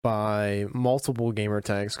by multiple gamer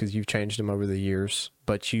tags because you've changed them over the years,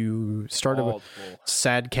 but you started with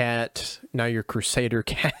Sad Cat, now you're Crusader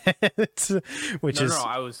Cat, which no,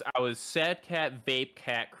 I was Sad Cat, Vape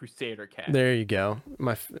Cat, Crusader Cat. There you go.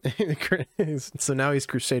 So now he's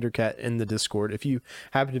Crusader Cat in the Discord. If you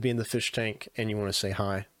happen to be in the fish tank and you want to say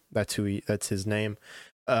hi, that's his name.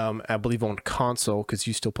 I believe on console because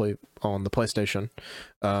you still play on the PlayStation.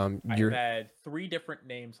 I've had 3 different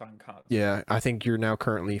names on console. Yeah, I think you're now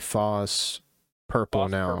currently Foss Purple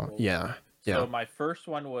now. Purple. Yeah. So my first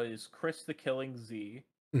one was Chris the Killing Z.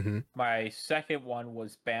 Mm-hmm. My second one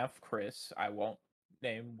was Banff Chris. I won't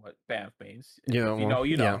name what Banff means. Yeah, if you know,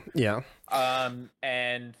 you know. Yeah.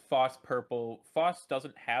 And Foss Purple. Foss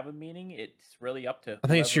doesn't have a meaning. It's really up to. I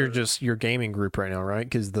think it's your gaming group right now, right?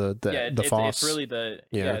 Because the Foss. It's really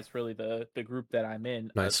it's really the group that I'm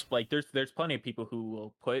in. Nice. Like there's plenty of people who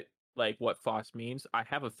will put like what Foss means. I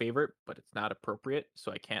have a favorite, but it's not appropriate,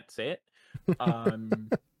 so I can't say it.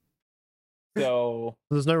 So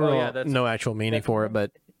There's no real, yeah, no actual meaning for it,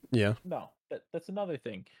 but yeah. No, that's another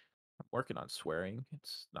thing. I'm working on swearing.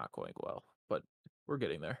 It's not going well, but we're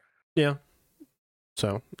getting there. Yeah.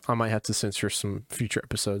 So I might have to censor some future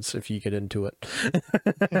episodes if you get into it.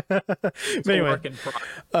 But anyway,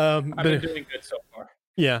 I've been doing good so far.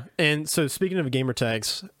 Yeah, and so speaking of gamer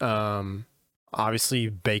tags, obviously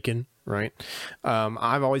bacon, right?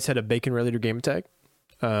 I've always had a bacon related gamer tag.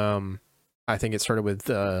 I think it started with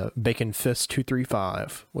Bacon Fist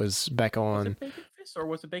 235 was back on. Was it Bacon Fist or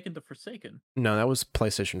was it Bacon the Forsaken? No, that was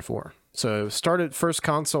PlayStation 4. So started first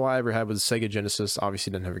console I ever had was Sega Genesis.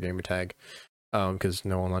 Obviously didn't have a gamer tag because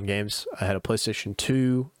no online games. I had a PlayStation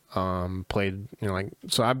 2. Played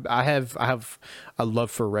so I have a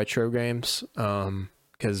love for retro games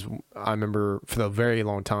because I remember for the very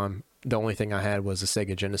long time the only thing I had was a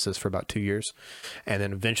Sega Genesis for about 2 years, and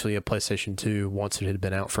then eventually a PlayStation 2 once it had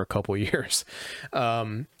been out for a couple of years.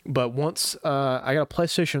 But once I got a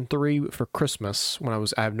PlayStation 3 for Christmas when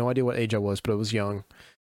I have no idea what age I was, but I was young.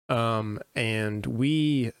 And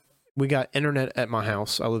we got internet at my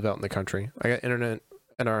house. I live out in the country. I got internet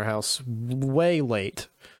at our house way late.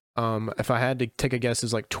 If I had to take a guess,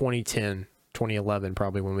 it's like 2010, 2011,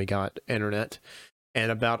 probably when we got internet.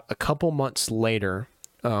 And about a couple months later,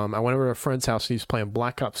 I went over to a friend's house. He was playing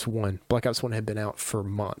Black Ops 1. Black Ops 1 had been out for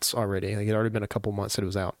months already. It had already been a couple months that it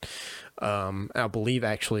was out. I believe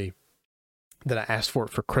actually that I asked for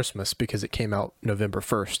it for Christmas because it came out November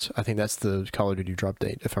 1st. I think that's the Call of Duty drop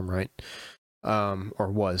date, if I'm right.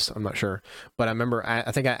 Or was, I'm not sure. But I remember,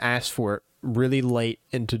 I think I asked for it really late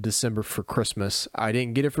into December for Christmas. I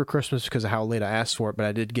didn't get it for Christmas because of how late I asked for it, but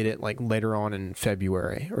I did get it like later on in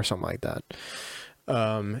February or something like that.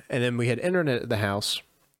 And then we had internet at the house.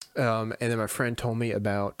 And then my friend told me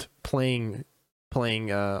about playing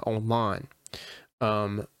online.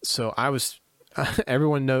 So I was,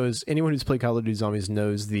 everyone knows, anyone who's played Call of Duty Zombies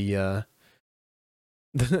knows the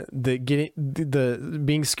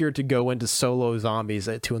being scared to go into solo zombies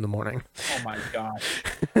at 2 a.m. Oh my gosh!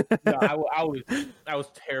 No, I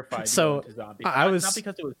was terrified. So to go into zombies. I was not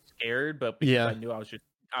because I was scared, but because I knew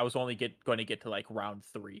I was only going to get to like round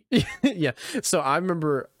 3. Yeah. So I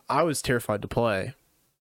remember I was terrified to play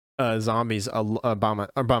zombies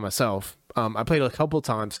by myself. I played a couple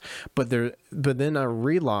times, but then I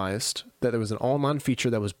realized that there was an online feature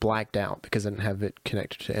that was blacked out because I didn't have it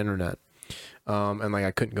connected to internet. And like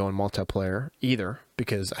I couldn't go in multiplayer either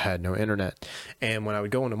because I had no internet. And when I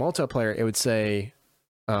would go into multiplayer, it would say,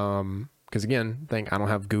 because again, I don't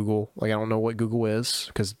have Google. Like I don't know what Google is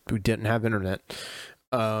because we didn't have internet.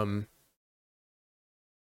 I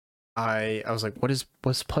was like, what's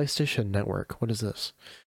PlayStation Network? What is this?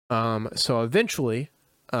 So eventually,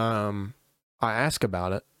 I asked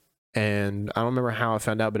about it, and I don't remember how I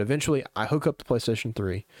found out, but eventually I hook up the PlayStation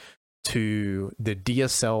 3 to the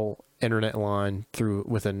DSL internet line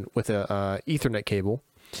with a Ethernet cable,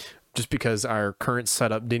 just because our current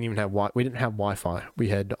setup didn't even have we didn't have Wi-Fi. We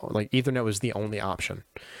had like Ethernet was the only option.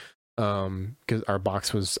 Because our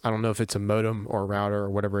box was, I don't know if it's a modem or a router or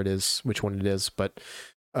whatever it is, which one it is, but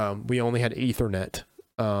we only had Ethernet.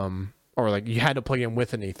 Or like you had to plug in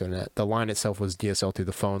with an Ethernet. The line itself was DSL through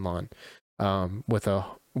the phone line, with a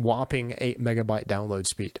whopping 8 megabyte download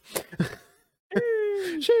speed.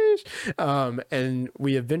 Sheesh. And I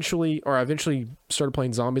eventually started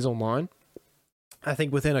playing zombies online. I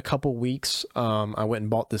think within a couple weeks, I went and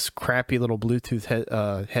bought this crappy little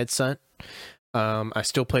Bluetooth headset. I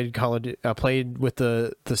still played I played with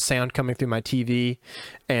the sound coming through my TV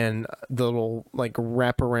and the little like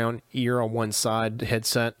wraparound ear on one side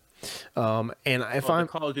headset. And the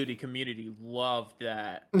Call of Duty community loved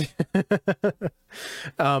that.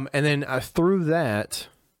 And then through that,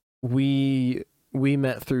 we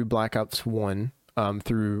met through Black Ops 1,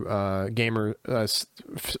 through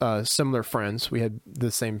similar friends. We had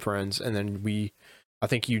the same friends, and then I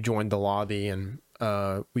think you joined the lobby and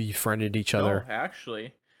we friended each other. No,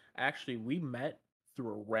 actually, we met through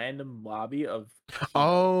a random lobby of.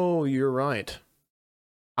 Oh, you're right.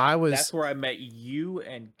 That's where I met you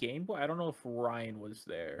and Game Boy. I don't know if Ryan was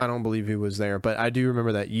there. I don't believe he was there, but I do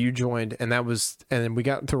remember that you joined, and then we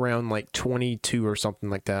got to around like 22 or something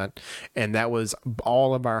like that, and that was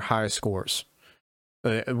all of our high scores.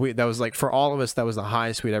 That was like, for all of us, that was the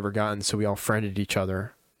highest we'd ever gotten. So we all friended each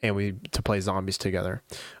other and to play zombies together.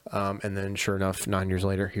 And then sure enough, 9 years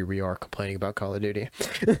later, here we are complaining about Call of Duty.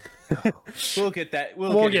 We'll get that.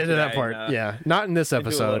 We'll get to that part. Yeah. Not in this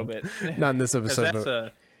episode. Not in this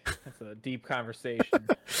episode. That's a deep conversation.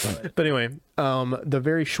 But anyway, the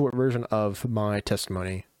very short version of my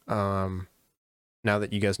testimony, now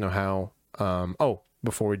that you guys know how,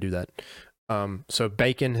 before we do that, So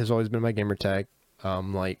Bacon has always been my gamer tag.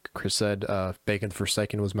 Like Chris said, Bacon the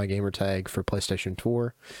Forsaken was my gamer tag for PlayStation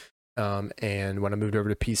 4. And when I moved over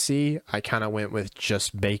to PC, I kind of went with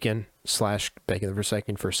just Bacon / Bacon the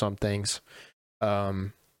Forsaken for some things.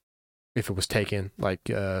 If it was taken, like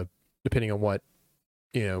depending on what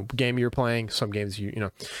game you're playing, some games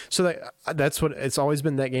so that's what it's always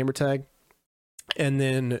been, that gamer tag. And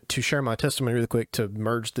then to share my testimony really quick, to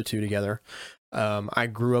merge the two together, I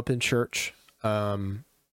grew up in church.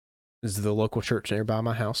 This is the local church nearby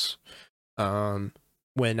my house.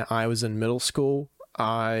 When I was in middle school,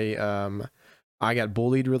 I got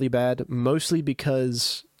bullied really bad, mostly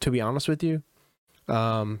because, to be honest with you,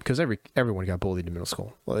 because everyone got bullied in middle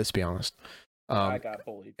school. Well, let's be honest. I got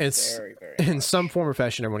bullied very, very in much. some form or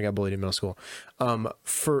fashion. Everyone got bullied in middle school.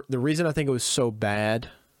 For the reason I think it was so bad,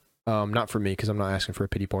 not for me because I'm not asking for a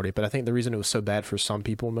pity party, but I think the reason it was so bad for some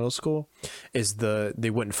people in middle school is they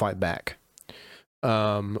wouldn't fight back,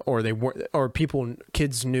 or they weren't, or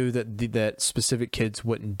kids knew that specific kids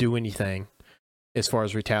wouldn't do anything as far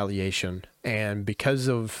as retaliation, and because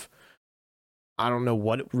of, I don't know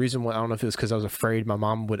what reason. I don't know if it was because I was afraid my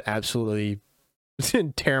mom would absolutely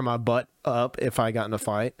tear my butt up if I got in a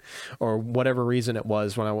fight, or whatever reason it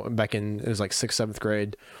was. When I went back in, it was like 6th, 7th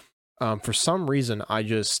grade. For some reason, I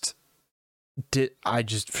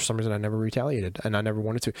never retaliated, and I never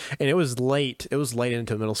wanted to. And it was late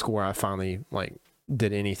into middle school where I finally like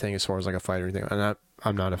did anything as far as like a fight or anything. And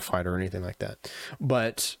I'm not a fighter or anything like that.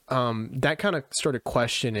 But that kind of started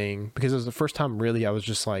questioning, because it was the first time really I was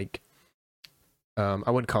just like,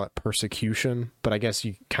 I wouldn't call it persecution, but I guess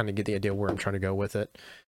you kind of get the idea where I'm trying to go with it.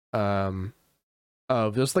 It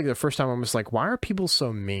was like the first time I was like, why are people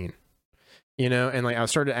so mean? And like I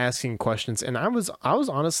started asking questions, and I was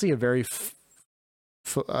honestly a very,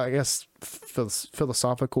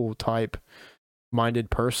 philosophical type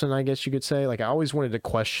minded person, I guess you could say. Like I always wanted to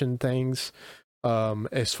question things,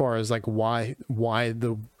 as far as like why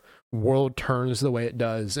the world turns the way it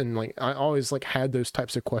does, and like I always like had those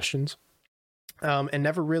types of questions. And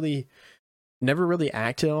never really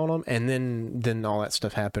acted on them. And then all that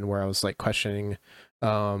stuff happened where I was like questioning,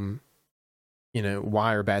 why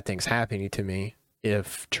are bad things happening to me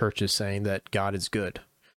if church is saying that God is good?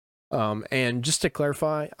 And just to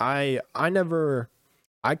clarify, I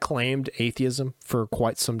claimed atheism for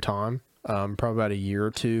quite some time, probably about a year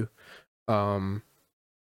or two. And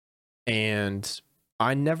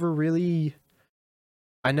I never really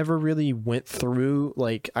went through,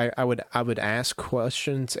 like I would ask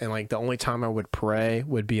questions, and like the only time I would pray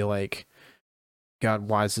would be like, God,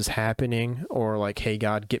 why is this happening? Or like, hey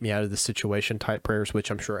God, get me out of this situation type prayers,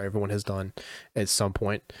 which I'm sure everyone has done at some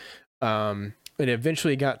point. It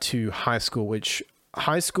eventually got to high school, which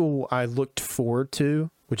high school I looked forward to,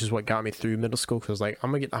 which is what got me through middle school, because I was like,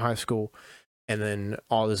 I'm gonna get to high school and then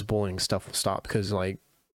all this bullying stuff will stop, because like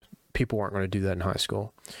people weren't going to do that in high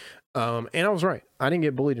school. And I was right. I didn't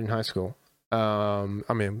get bullied in high school.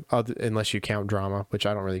 I mean, unless you count drama, which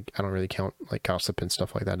I don't really count like gossip and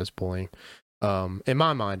stuff like that as bullying. In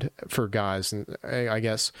my mind, for guys, and I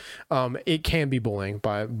guess, it can be bullying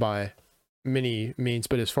by many means.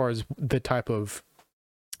 But as far as the type of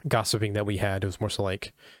gossiping that we had, it was more so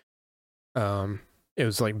like, it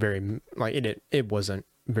was like very like it wasn't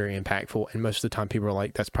very impactful, and most of the time people were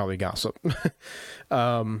like, "That's probably gossip."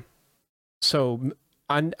 So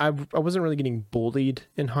I wasn't really getting bullied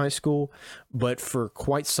in high school, but for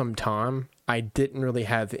quite some time, I didn't really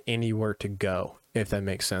have anywhere to go, if that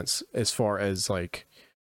makes sense, as far as like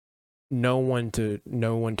no one to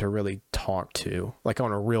really talk to, like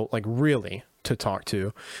on a real, like really to talk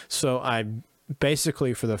to. So I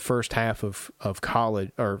basically, for the first half of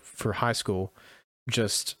college, or for high school,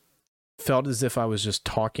 just felt as if I was just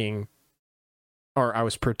talking, or I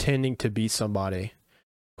was pretending to be somebody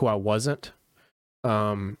who I wasn't.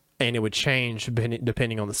 And it would change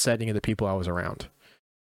depending on the setting of the people I was around.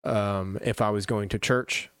 If I was going to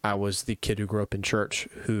church, I was the kid who grew up in church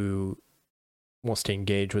who wants to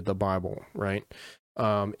engage with the Bible, right?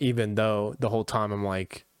 Even though the whole time I'm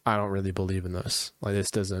like, I don't really believe in this. Like,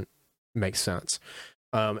 this doesn't make sense.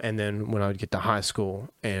 And then when I would get to high school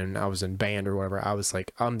and I was in band or whatever, I was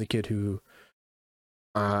like, I'm the kid who,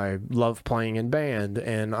 I love playing in band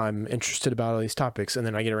and I'm interested about all these topics. And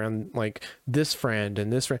then I get around like this friend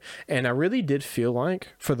and this friend. And I really did feel like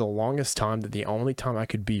for the longest time that the only time I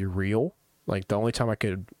could be real, like the only time I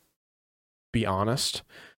could be honest,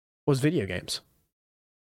 was video games.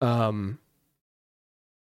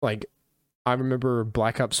 Like I remember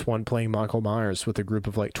Black Ops 1 playing Michael Myers with a group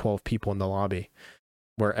of like 12 people in the lobby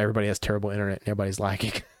where everybody has terrible internet and everybody's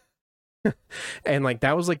lagging. And like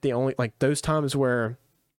that was like the only, like those times where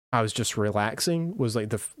I was just relaxing was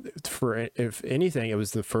like for if anything, it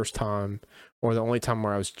was the first time or the only time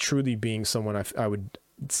where I was truly being someone I would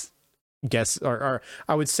guess, or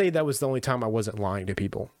I would say that was the only time I wasn't lying to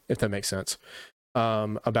people, if that makes sense,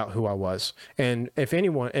 about who I was. And if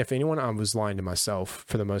anyone, I was lying to myself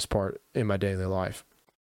for the most part in my daily life.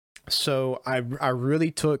 So I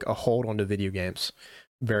really took a hold on the video games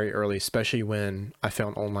very early, especially when I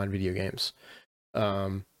found online video games.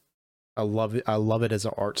 I love it. I love it as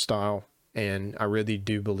an art style, and I really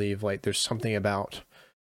do believe like there's something about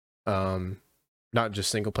not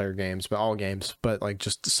just single player games, but all games, but like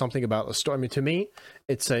just something about a story. I mean, to me,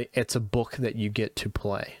 it's a book that you get to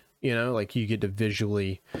play. You know, like you get to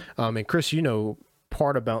visually. And Chris, you know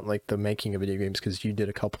part about like the making of video games because you did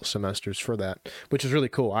a couple semesters for that, which is really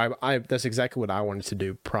cool. I that's exactly what I wanted to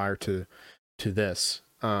do prior to this.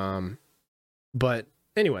 But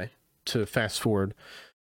anyway, to fast forward.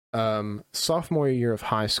 Sophomore year of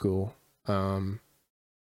high school,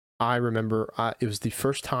 I remember it was the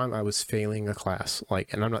first time I was failing a class.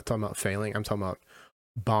 Like, and I'm not talking about failing, I'm talking about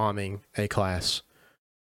bombing a class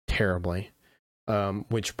terribly,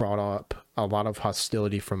 which brought up a lot of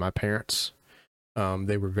hostility from my parents.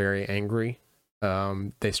 They were very angry.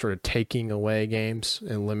 They started taking away games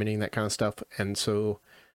and limiting that kind of stuff. And so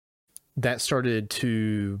that started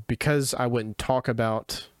to, because I wouldn't talk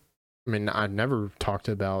about, I mean, I never talked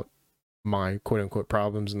about my quote unquote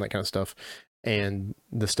problems and that kind of stuff, and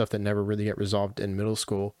the stuff that never really got resolved in middle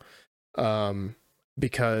school,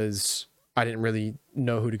 because I didn't really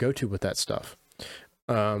know who to go to with that stuff.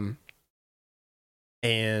 And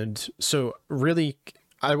so really,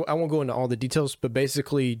 I won't go into all the details, but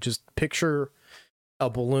basically just picture a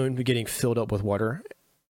balloon getting filled up with water.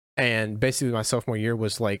 And basically my sophomore year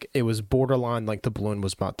was like, it was borderline like the balloon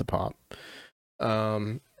was about to pop.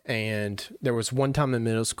 And there was one time in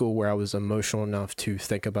middle school where I was emotional enough to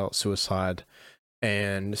think about suicide,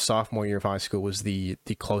 and sophomore year of high school was the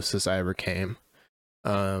closest I ever came.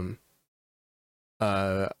 My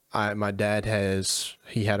dad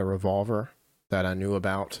he had a revolver that I knew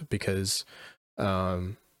about because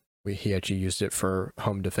he actually used it for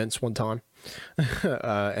home defense one time.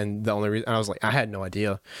 And the only reason I was like, I had no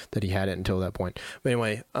idea that he had it until that point. But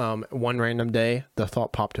anyway, one random day the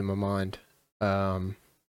thought popped in my mind.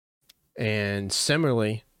 And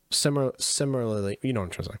similarly, you know what I'm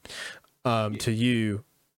trying to say. To you,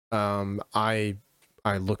 I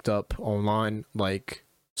looked up online like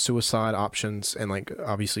suicide options, and like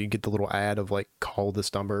obviously you get the little ad of like call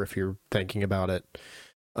this number if you're thinking about it.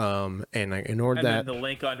 And I ignored that. And then the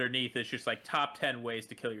link underneath is just like top 10 ways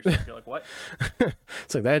to kill yourself. You're like, what?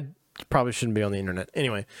 It's like that probably shouldn't be on the internet.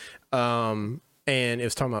 Anyway, and it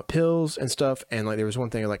was talking about pills and stuff, and like there was one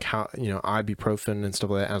thing like how, you know, ibuprofen and stuff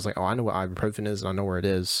like that. I was like, oh, I know what ibuprofen is, and I know where it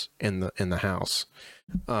is in the house.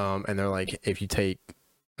 And they're like, if you take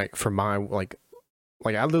like for my like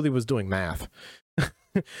I literally was doing math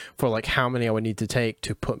for like how many I would need to take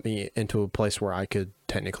to put me into a place where I could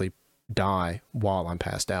technically die while I'm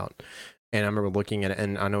passed out. And I remember looking at it,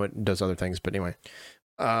 and I know it does other things, but anyway.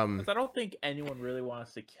 I don't think anyone really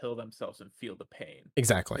wants to kill themselves and feel the pain.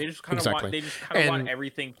 Exactly. They just kind of want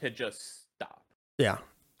everything to just stop. Yeah.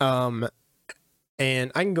 And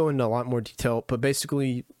I can go into a lot more detail, but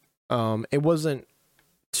basically, it wasn't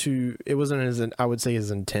as, I would say,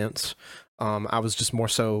 as intense. I was just more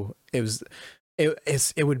so,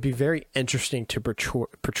 it would be very interesting to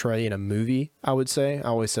portray in a movie, I would say. I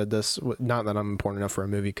always said this, not that I'm important enough for a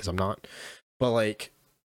movie, because I'm not, but like,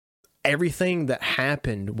 everything that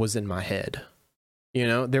happened was in my head. You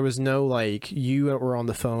know, there was no like, you were on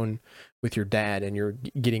the phone with your dad and you're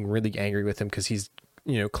getting really angry with him because he's,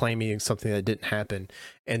 you know, claiming something that didn't happen,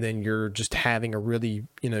 and then you're just having a really,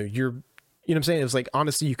 you know what I'm saying? It was like,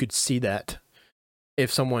 honestly, you could see that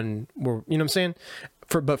if someone were, you know what I'm saying?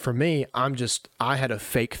 But for me, I had a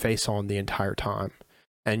fake face on the entire time,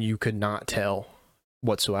 and you could not tell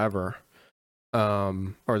whatsoever.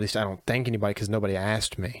 Or at least I don't think anybody, because nobody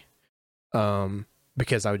asked me.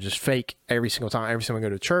 Because I would just fake every single time. Every time I go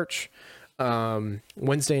to church,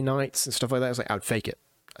 Wednesday nights and stuff like that, it's like I'd fake it.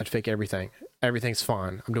 I'd fake everything. Everything's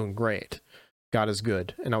fine. I'm doing great. God is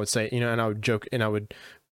good. And I would say, you know, and I would joke, and I would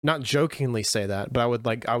not jokingly say that, but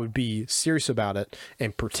I would be serious about it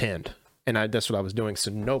and pretend. And that's what I was doing.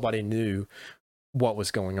 So nobody knew what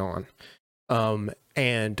was going on.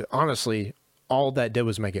 And honestly, all that did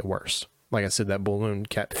was make it worse. Like I said, that balloon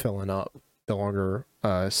kept filling up the longer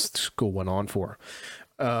school went on for.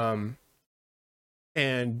 And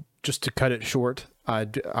just to cut it short, I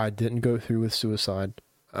didn't go through with suicide.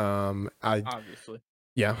 Obviously.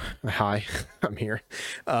 Yeah. Hi, I'm here.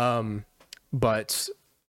 But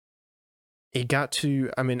it got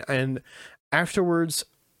to, I mean, and afterwards,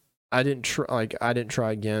 I didn't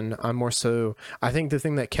try again. I'm more so, I think the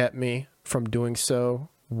thing that kept me from doing so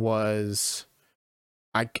was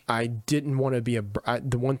I didn't want to be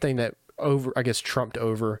the one thing that I guess trumped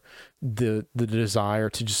over the desire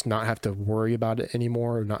to just not have to worry about it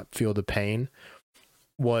anymore or not feel the pain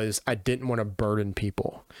was I didn't want to burden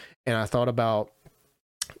people. And I thought about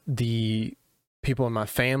the people in my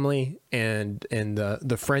family and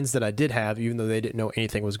the friends that I did have, even though they didn't know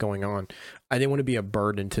anything was going on. I didn't want to be a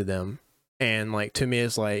burden to them. And like, to me,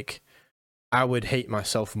 it's like, I would hate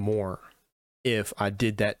myself more if I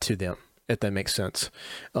did that to them, if that makes sense.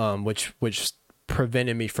 Which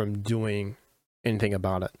prevented me from doing anything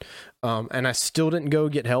about it. And I still didn't go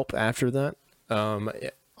get help after that.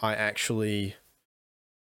 I actually,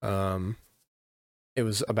 it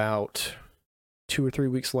was about 2 or 3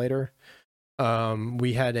 weeks later.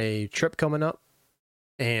 We had a trip coming up,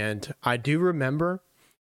 and I do remember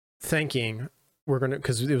thinking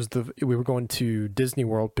because we were going to Disney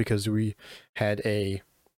World because we had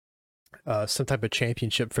some type of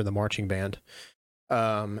championship for the marching band.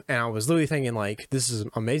 And I was literally thinking like, this is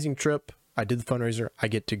an amazing trip. I did the fundraiser. I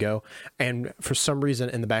get to go. And for some reason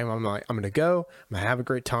in the back of my mind, I'm like, I'm going to go, I'm going to have a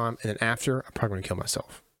great time. And then after, I'm probably going to kill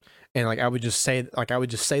myself. And like, I would just say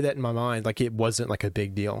that in my mind, like it wasn't like a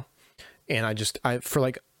big deal. And for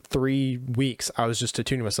like 3 weeks, I was just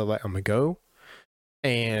attuning myself like, I'm going to go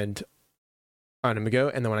and I'm going to go.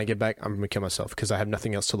 And then when I get back, I'm going to kill myself because I have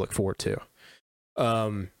nothing else to look forward to.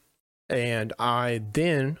 And I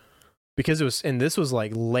then, because this was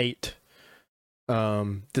like late,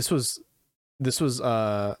 this was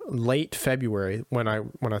late February when I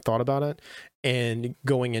thought about it, and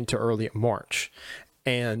going into early March.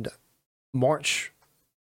 And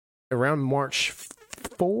around March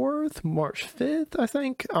 4th, March 5th, I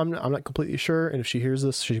think. I'm not completely sure, and if she hears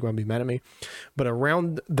this, she's going to be mad at me. But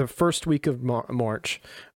around the first week of March,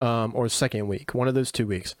 or the second week, one of those 2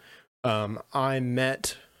 weeks, I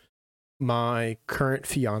met my current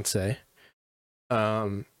fiance.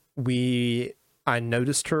 I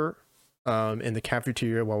noticed her in the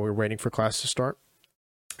cafeteria while we were waiting for class to start.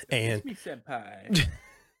 And me senpai.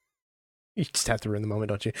 You just have to ruin the moment,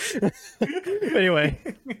 don't you? Anyway,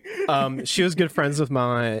 she was friends with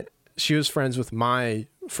my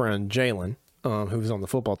friend Jalen, who was on the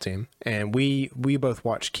football team, and we both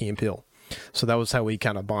watched Key and Peele, so that was how we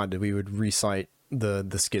kind of bonded. We would recite the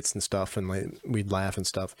skits and stuff, and like we'd laugh and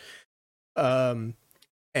stuff. And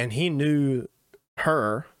he knew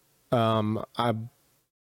her. I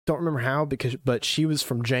don't remember how, but she was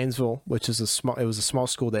from Janesville, which is a small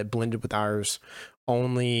school that blended with ours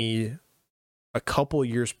only a couple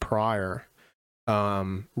years prior,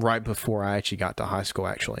 right before I actually got to high school,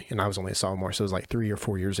 actually. And I was only a sophomore, so it was like 3 or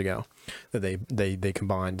 4 years ago that they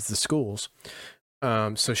combined the schools.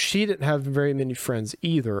 So she didn't have very many friends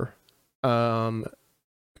either,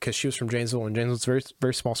 because she was from Janesville, and Janesville's a very,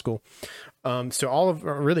 very small school. So all of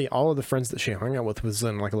the friends that she hung out with was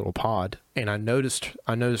in like a little pod. And I noticed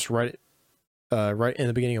right in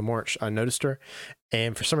the beginning of March, I noticed her,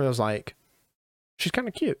 and for some reason I was like, she's kind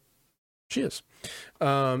of cute. She is.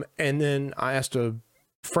 And then I asked a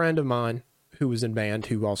friend of mine who was in band,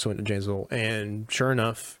 who also went to Janesville, and sure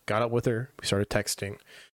enough, got up with her. We started texting.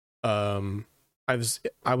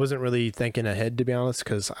 I wasn't really thinking ahead, to be honest,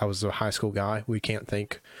 because I was a high school guy. We can't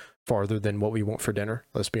think farther than what we want for dinner,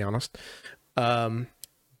 let's be honest. But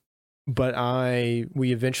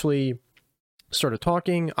we eventually started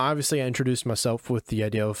talking. Obviously, I introduced myself with the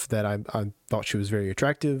idea of that I thought she was very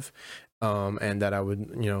attractive, and that I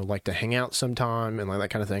would, like to hang out sometime and like that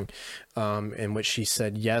kind of thing. In which she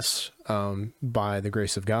said yes, by the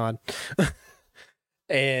grace of God.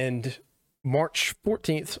 And March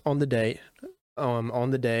 14th on the day,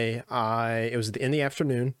 it was in the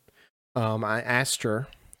afternoon. I asked her,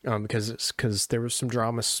 because there was some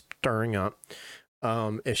drama stirring up,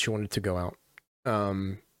 if she wanted to go out.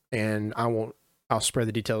 And I'll spare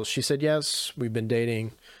the details. She said yes. We've been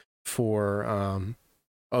dating for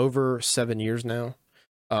over 7 years now.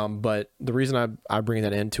 But the reason I bring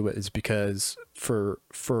that into it is because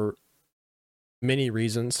for many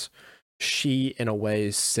reasons, she in a way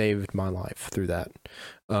saved my life through that.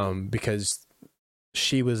 Because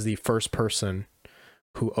she was the first person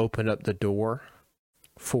who opened up the door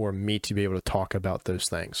for me to be able to talk about those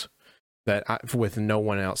things that with no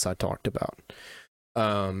one else I talked about.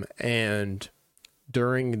 And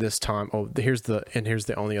during this time, here's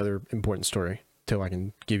the only other important story till I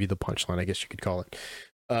can give you the punchline, I guess you could call it.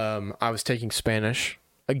 I was taking Spanish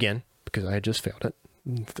again because I had just failed it.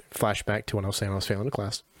 Flashback to when I was saying I was failing the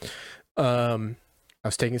class. I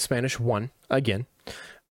was taking Spanish 1 again.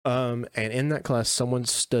 And in that class, someone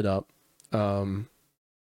stood up, and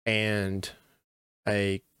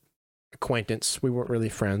a acquaintance. We weren't really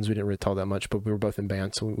friends. We didn't really talk that much, but we were both in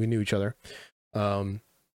band, so we knew each other.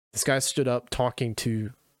 This guy stood up talking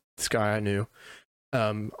to this guy I knew,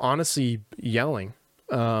 honestly yelling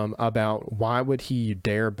about why would he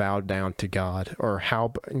dare bow down to God, or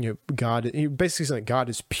how, God, he basically said God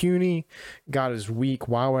is puny, God is weak.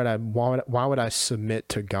 Why would I submit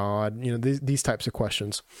to God? These types of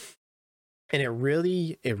questions. And it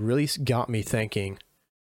really got me thinking,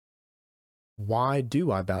 why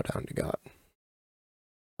do I bow down to God?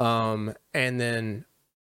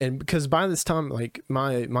 And because by this time, like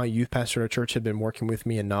my youth pastor at our church had been working with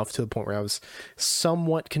me enough to the point where I was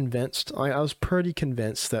somewhat convinced. I was pretty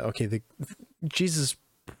convinced that, okay, Jesus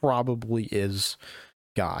probably is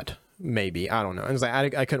God. Maybe, I don't know. I was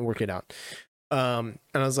like, I couldn't work it out. And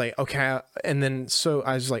I was like, okay. And then so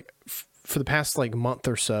I was like, for the past like month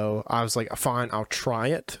or so, I was like, fine, I'll try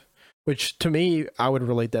it. Which to me, I would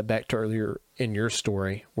relate that back to earlier in your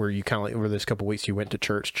story, where you kind of like over this couple of weeks you went to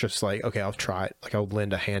church, just like, okay, I'll try it. Like I'll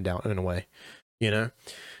lend a hand out in a way,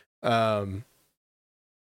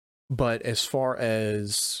 But as far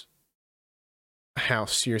as how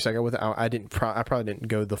serious I got with it, I probably didn't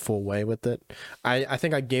go the full way with it. I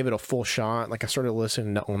think I gave it a full shot. Like I started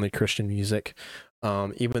listening to only Christian music,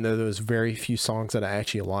 even though there was very few songs that I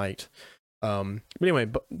actually liked. But anyway,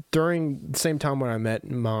 but during the same time when I met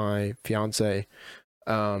my fiance,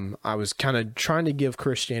 I was kind of trying to give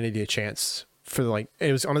Christianity a chance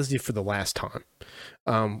it was honestly for the last time,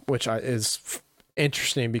 which is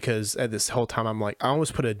interesting because at this whole time I'm like, I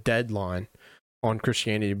almost put a deadline on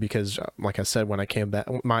Christianity because, like I said, when I came back,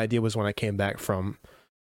 my idea was when I came back from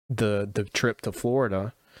the trip to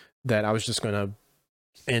Florida that I was just going to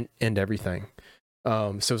end everything.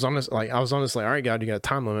 So it was almost like, all right, God, you got a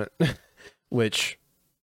time limit. Which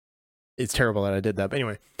it's terrible that I did that. But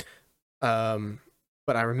anyway,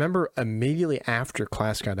 but I remember immediately after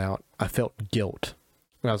class got out, I felt guilt.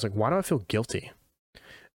 And I was like, why do I feel guilty?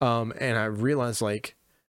 And I realized, like,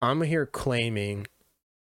 I'm here claiming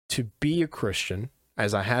to be a Christian,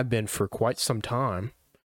 as I have been for quite some time.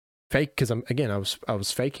 Because I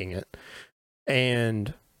was faking it.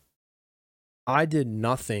 And I did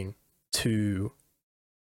nothing to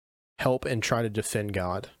help and try to defend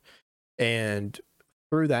God. And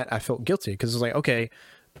through that, I felt guilty because it's like, okay,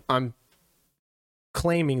 I'm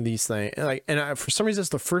claiming these things, for some reason, it's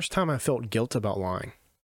the first time I felt guilt about lying.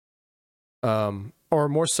 Or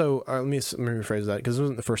more so, let me rephrase that, because it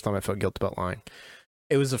wasn't the first time I felt guilt about lying.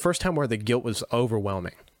 It was the first time where the guilt was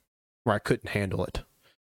overwhelming, where I couldn't handle it.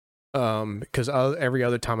 Because every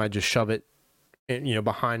other time I just shove it,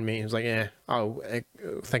 behind me. It was like, I'll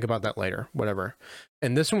think about that later, whatever.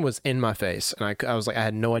 And this one was in my face, and I was like, I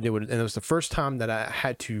had no idea and it was the first time that I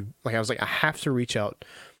had to, like, I was like, I have to reach out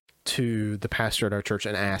to the pastor at our church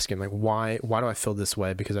and ask him, like, why do I feel this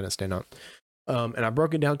way? Because I didn't stand up. And I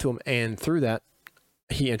broke it down to him, and through that,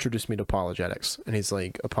 he introduced me to apologetics, and he's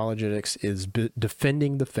like, apologetics is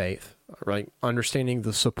defending the faith, right? Understanding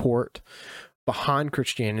the support behind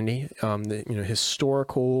Christianity,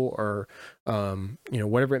 historical or,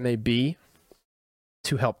 whatever it may be,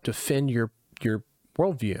 to help defend your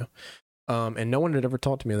worldview. And no one had ever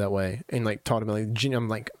talked to me that way, and like taught me, like, I'm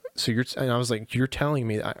like, and I was like, you're telling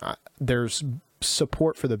me there's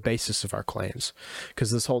support for the basis of our claims,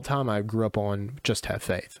 because this whole time I grew up on just have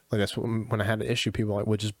faith. Like that's when I had an issue, people were like,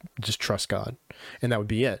 well, just trust God, and that would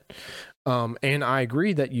be it. And I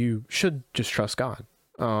agree that you should just trust God.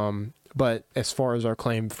 But as far as our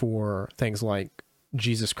claim for things like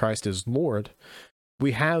Jesus Christ is Lord,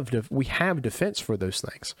 we have defense for those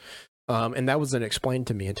things. And that wasn't explained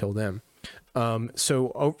to me until then.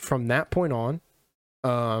 So from that point on,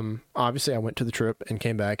 obviously I went to the trip and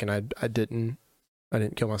came back, and I didn't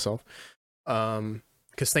kill myself,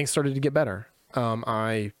 because things started to get better.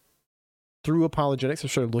 Through apologetics, I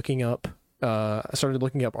started looking up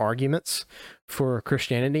arguments for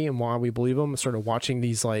Christianity and why we believe them. I started watching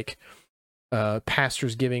these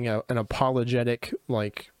pastors giving an apologetic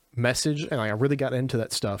message, and I really got into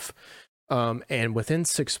that stuff. And within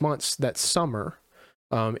 6 months, that summer,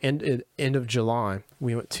 end of July,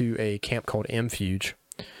 we went to a camp called Refuge,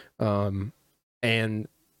 and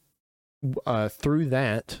through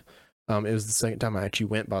that, it was the second time I actually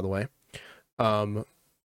went, by the way.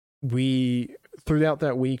 Throughout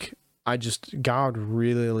that week, God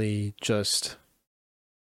really just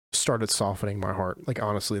started softening my heart. Like,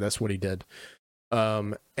 honestly, that's what he did.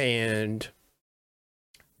 And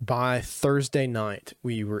by Thursday night,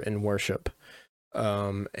 we were in worship.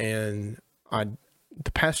 And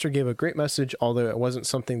the pastor gave a great message, although it wasn't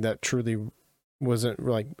something that truly wasn't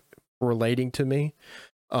like relating to me.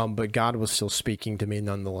 But God was still speaking to me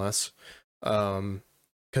nonetheless.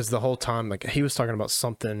 Because the whole time, like, he was talking about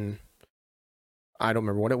something, I don't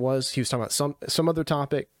remember what it was. He was talking about some other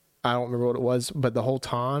topic. I don't remember what it was, but the whole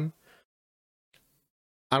time,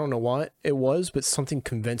 I don't know what it was, but something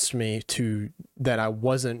convinced me that I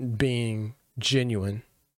wasn't being genuine,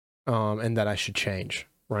 and that I should change,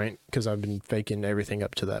 right? Because I've been faking everything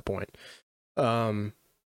up to that point. And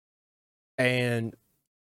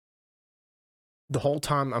the whole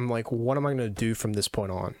time I'm like, what am I going to do from this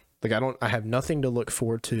point on? Like, I have nothing to look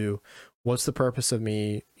forward to. What's the purpose of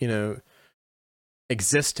me,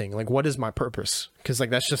 existing? Like, what is my purpose? Because like,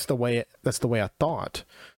 that's the way I thought.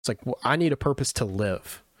 It's like, well, I need a purpose to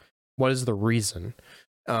live. What is the reason?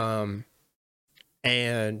 And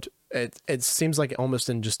it seems like almost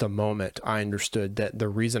in just a moment, I understood that the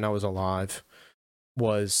reason I was alive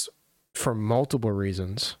was for multiple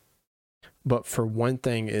reasons. But for one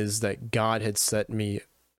thing is that God had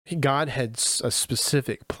a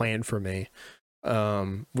specific plan for me,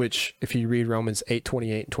 which if you read Romans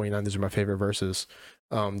 8:28 and 29, those are my favorite verses.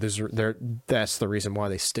 That's the reason why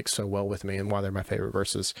they stick so well with me and why they're my favorite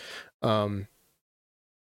verses.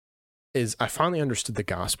 Is I finally understood the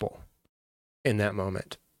gospel in that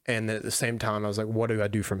moment. And then at the same time, I was like, what do I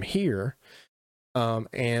do from here?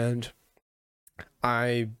 And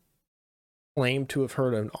I claim to have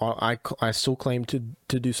heard, I still claim to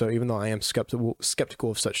do so, even though I am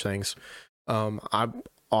skeptical of such things. I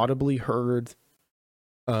audibly heard,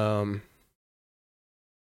 if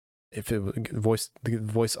it was the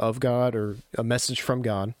voice of God or a message from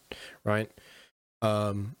God, right?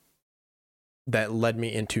 That led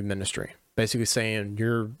me into ministry, basically saying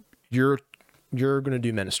you're going to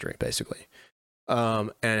do ministry, basically.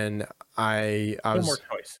 And I was, no more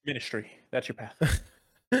choice. Ministry. That's your path.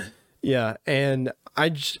 Yeah, and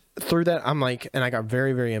through that, I'm like, and I got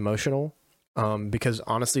very, very emotional, because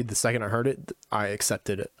honestly, the second I heard it, I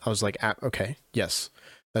accepted it. I was like, okay, yes,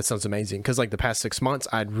 that sounds amazing. Because like the past 6 months,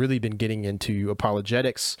 I'd really been getting into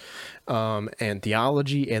apologetics, and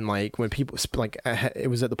theology, and like when people it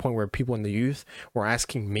was at the point where people in the youth were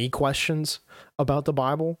asking me questions about the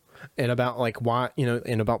Bible and about like why,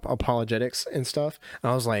 and about apologetics and stuff.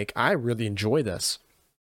 And I was like, I really enjoy this,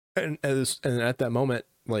 and at that moment,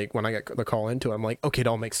 like when I got the call into it, I'm like, okay, it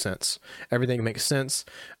all makes sense. Everything makes sense.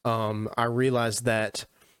 I realized that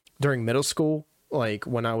during middle school, like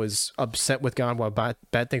when I was upset with God while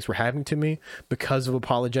bad things were happening to me because of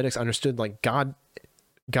apologetics, I understood like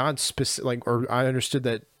God's specific, like, or I understood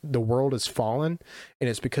that the world is fallen, and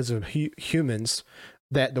it's because of humans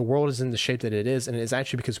that the world is in the shape that it is, and it's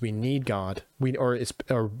actually because we need God.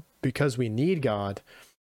 Because we need God,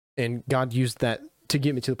 and God used that to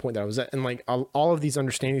get me to the point that I was at. And like all of these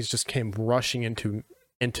understandings just came rushing into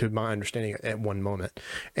my understanding at one moment.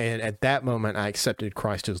 And at that moment, I accepted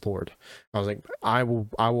Christ as Lord. I was like, I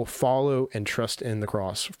will follow and trust in the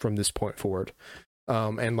cross from this point forward.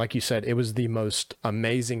 And like you said, it was the most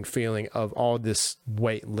amazing feeling of all this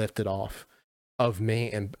weight lifted off of me.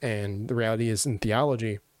 And the reality is, in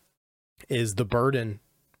theology, is the burden,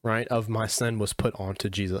 right, of my sin was put onto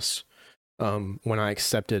Jesus, when I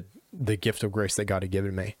accepted the gift of grace that God had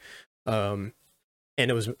given me. And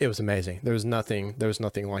it was amazing. There was nothing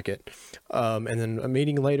like it. And then a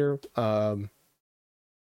meeting later,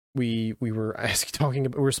 we were we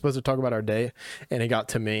were supposed to talk about our day, and it got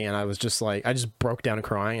to me, and I was just like, I just broke down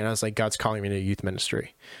crying, and I was like, God's calling me to youth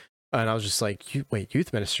ministry. And I was just like, wait,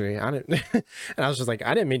 youth ministry? I didn't, and I was just like,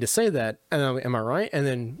 I didn't mean to say that. And am I right? And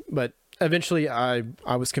then, but eventually I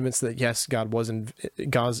was convinced that yes, God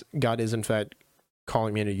is in fact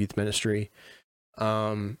calling me into youth ministry.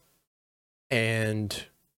 And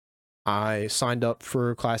I signed up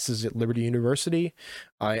for classes at Liberty University.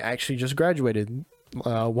 I actually just graduated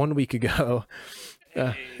 1 week ago.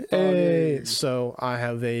 So I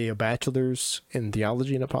have a bachelor's in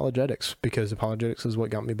theology and apologetics, because apologetics is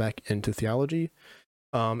what got me back into theology.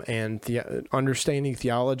 And understanding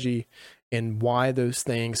theology and why those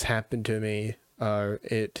things happened to me,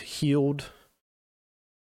 it healed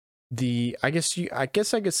I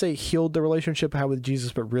guess I could say healed the relationship I had with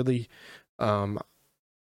Jesus, but really,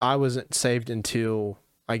 I wasn't saved until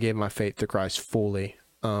I gave my faith to Christ fully.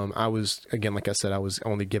 I was, again, like I said, I was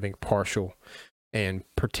only giving partial and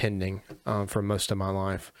pretending, for most of my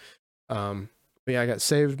life. But yeah, I got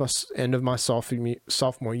saved by end of my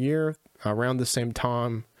sophomore year, around the same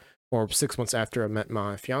time, or 6 months after I met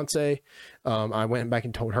my fiance. I went back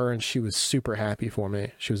and told her, and she was super happy for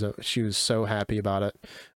me. She was so happy about it.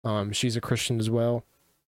 She's a Christian as well.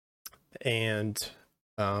 And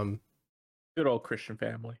Good old Christian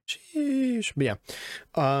family. Sheesh. But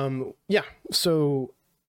yeah. So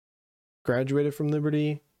graduated from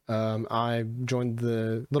Liberty. I joined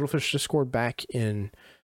the Little Fish Discord back in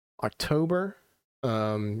October.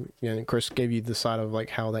 And Chris gave you the side of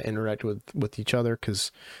like how they interact with each other,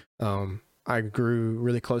 because I grew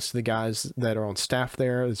really close to the guys that are on staff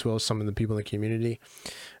there, as well as some of the people in the community.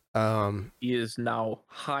 He is now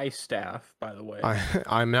high staff, by the way.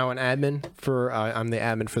 I'm now an admin for I'm the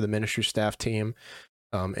admin for the ministry staff team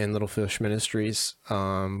in Little Fish Ministries.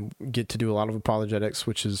 Get to do a lot of apologetics,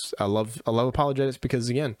 which is I love apologetics, because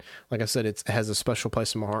again, like I said, it has a special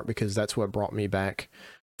place in my heart, because that's what brought me back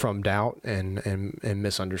from doubt and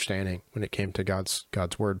misunderstanding when it came to God's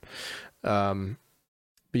word.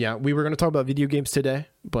 But yeah, we were going to talk about video games today,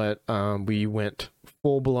 but we went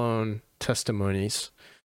full blown testimonies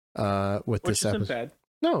with Which this isn't episode. bad.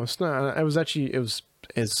 No, it's not.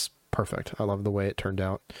 It's perfect. I love the way it turned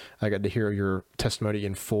out. I got to hear your testimony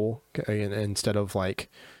in full, and instead of like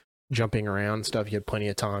jumping around and stuff. You had plenty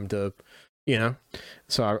of time to,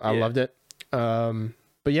 so I loved it.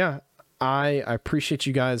 But yeah, I appreciate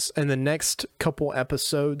you guys. In the next couple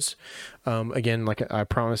episodes, again, like I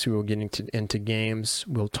promised, we will get into games.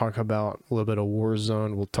 We'll talk about a little bit of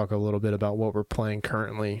Warzone. We'll talk a little bit about what we're playing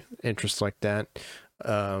currently, interests like that.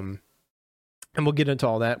 And we'll get into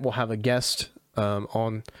all that. We'll have a guest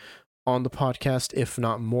on the podcast, if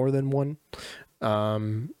not more than one.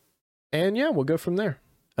 And yeah, we'll go from there.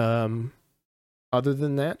 Other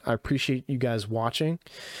than that, I appreciate you guys watching,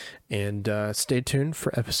 and stay tuned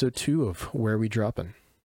for episode 2 of Where We Droppin'.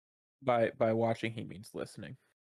 By watching, he means listening.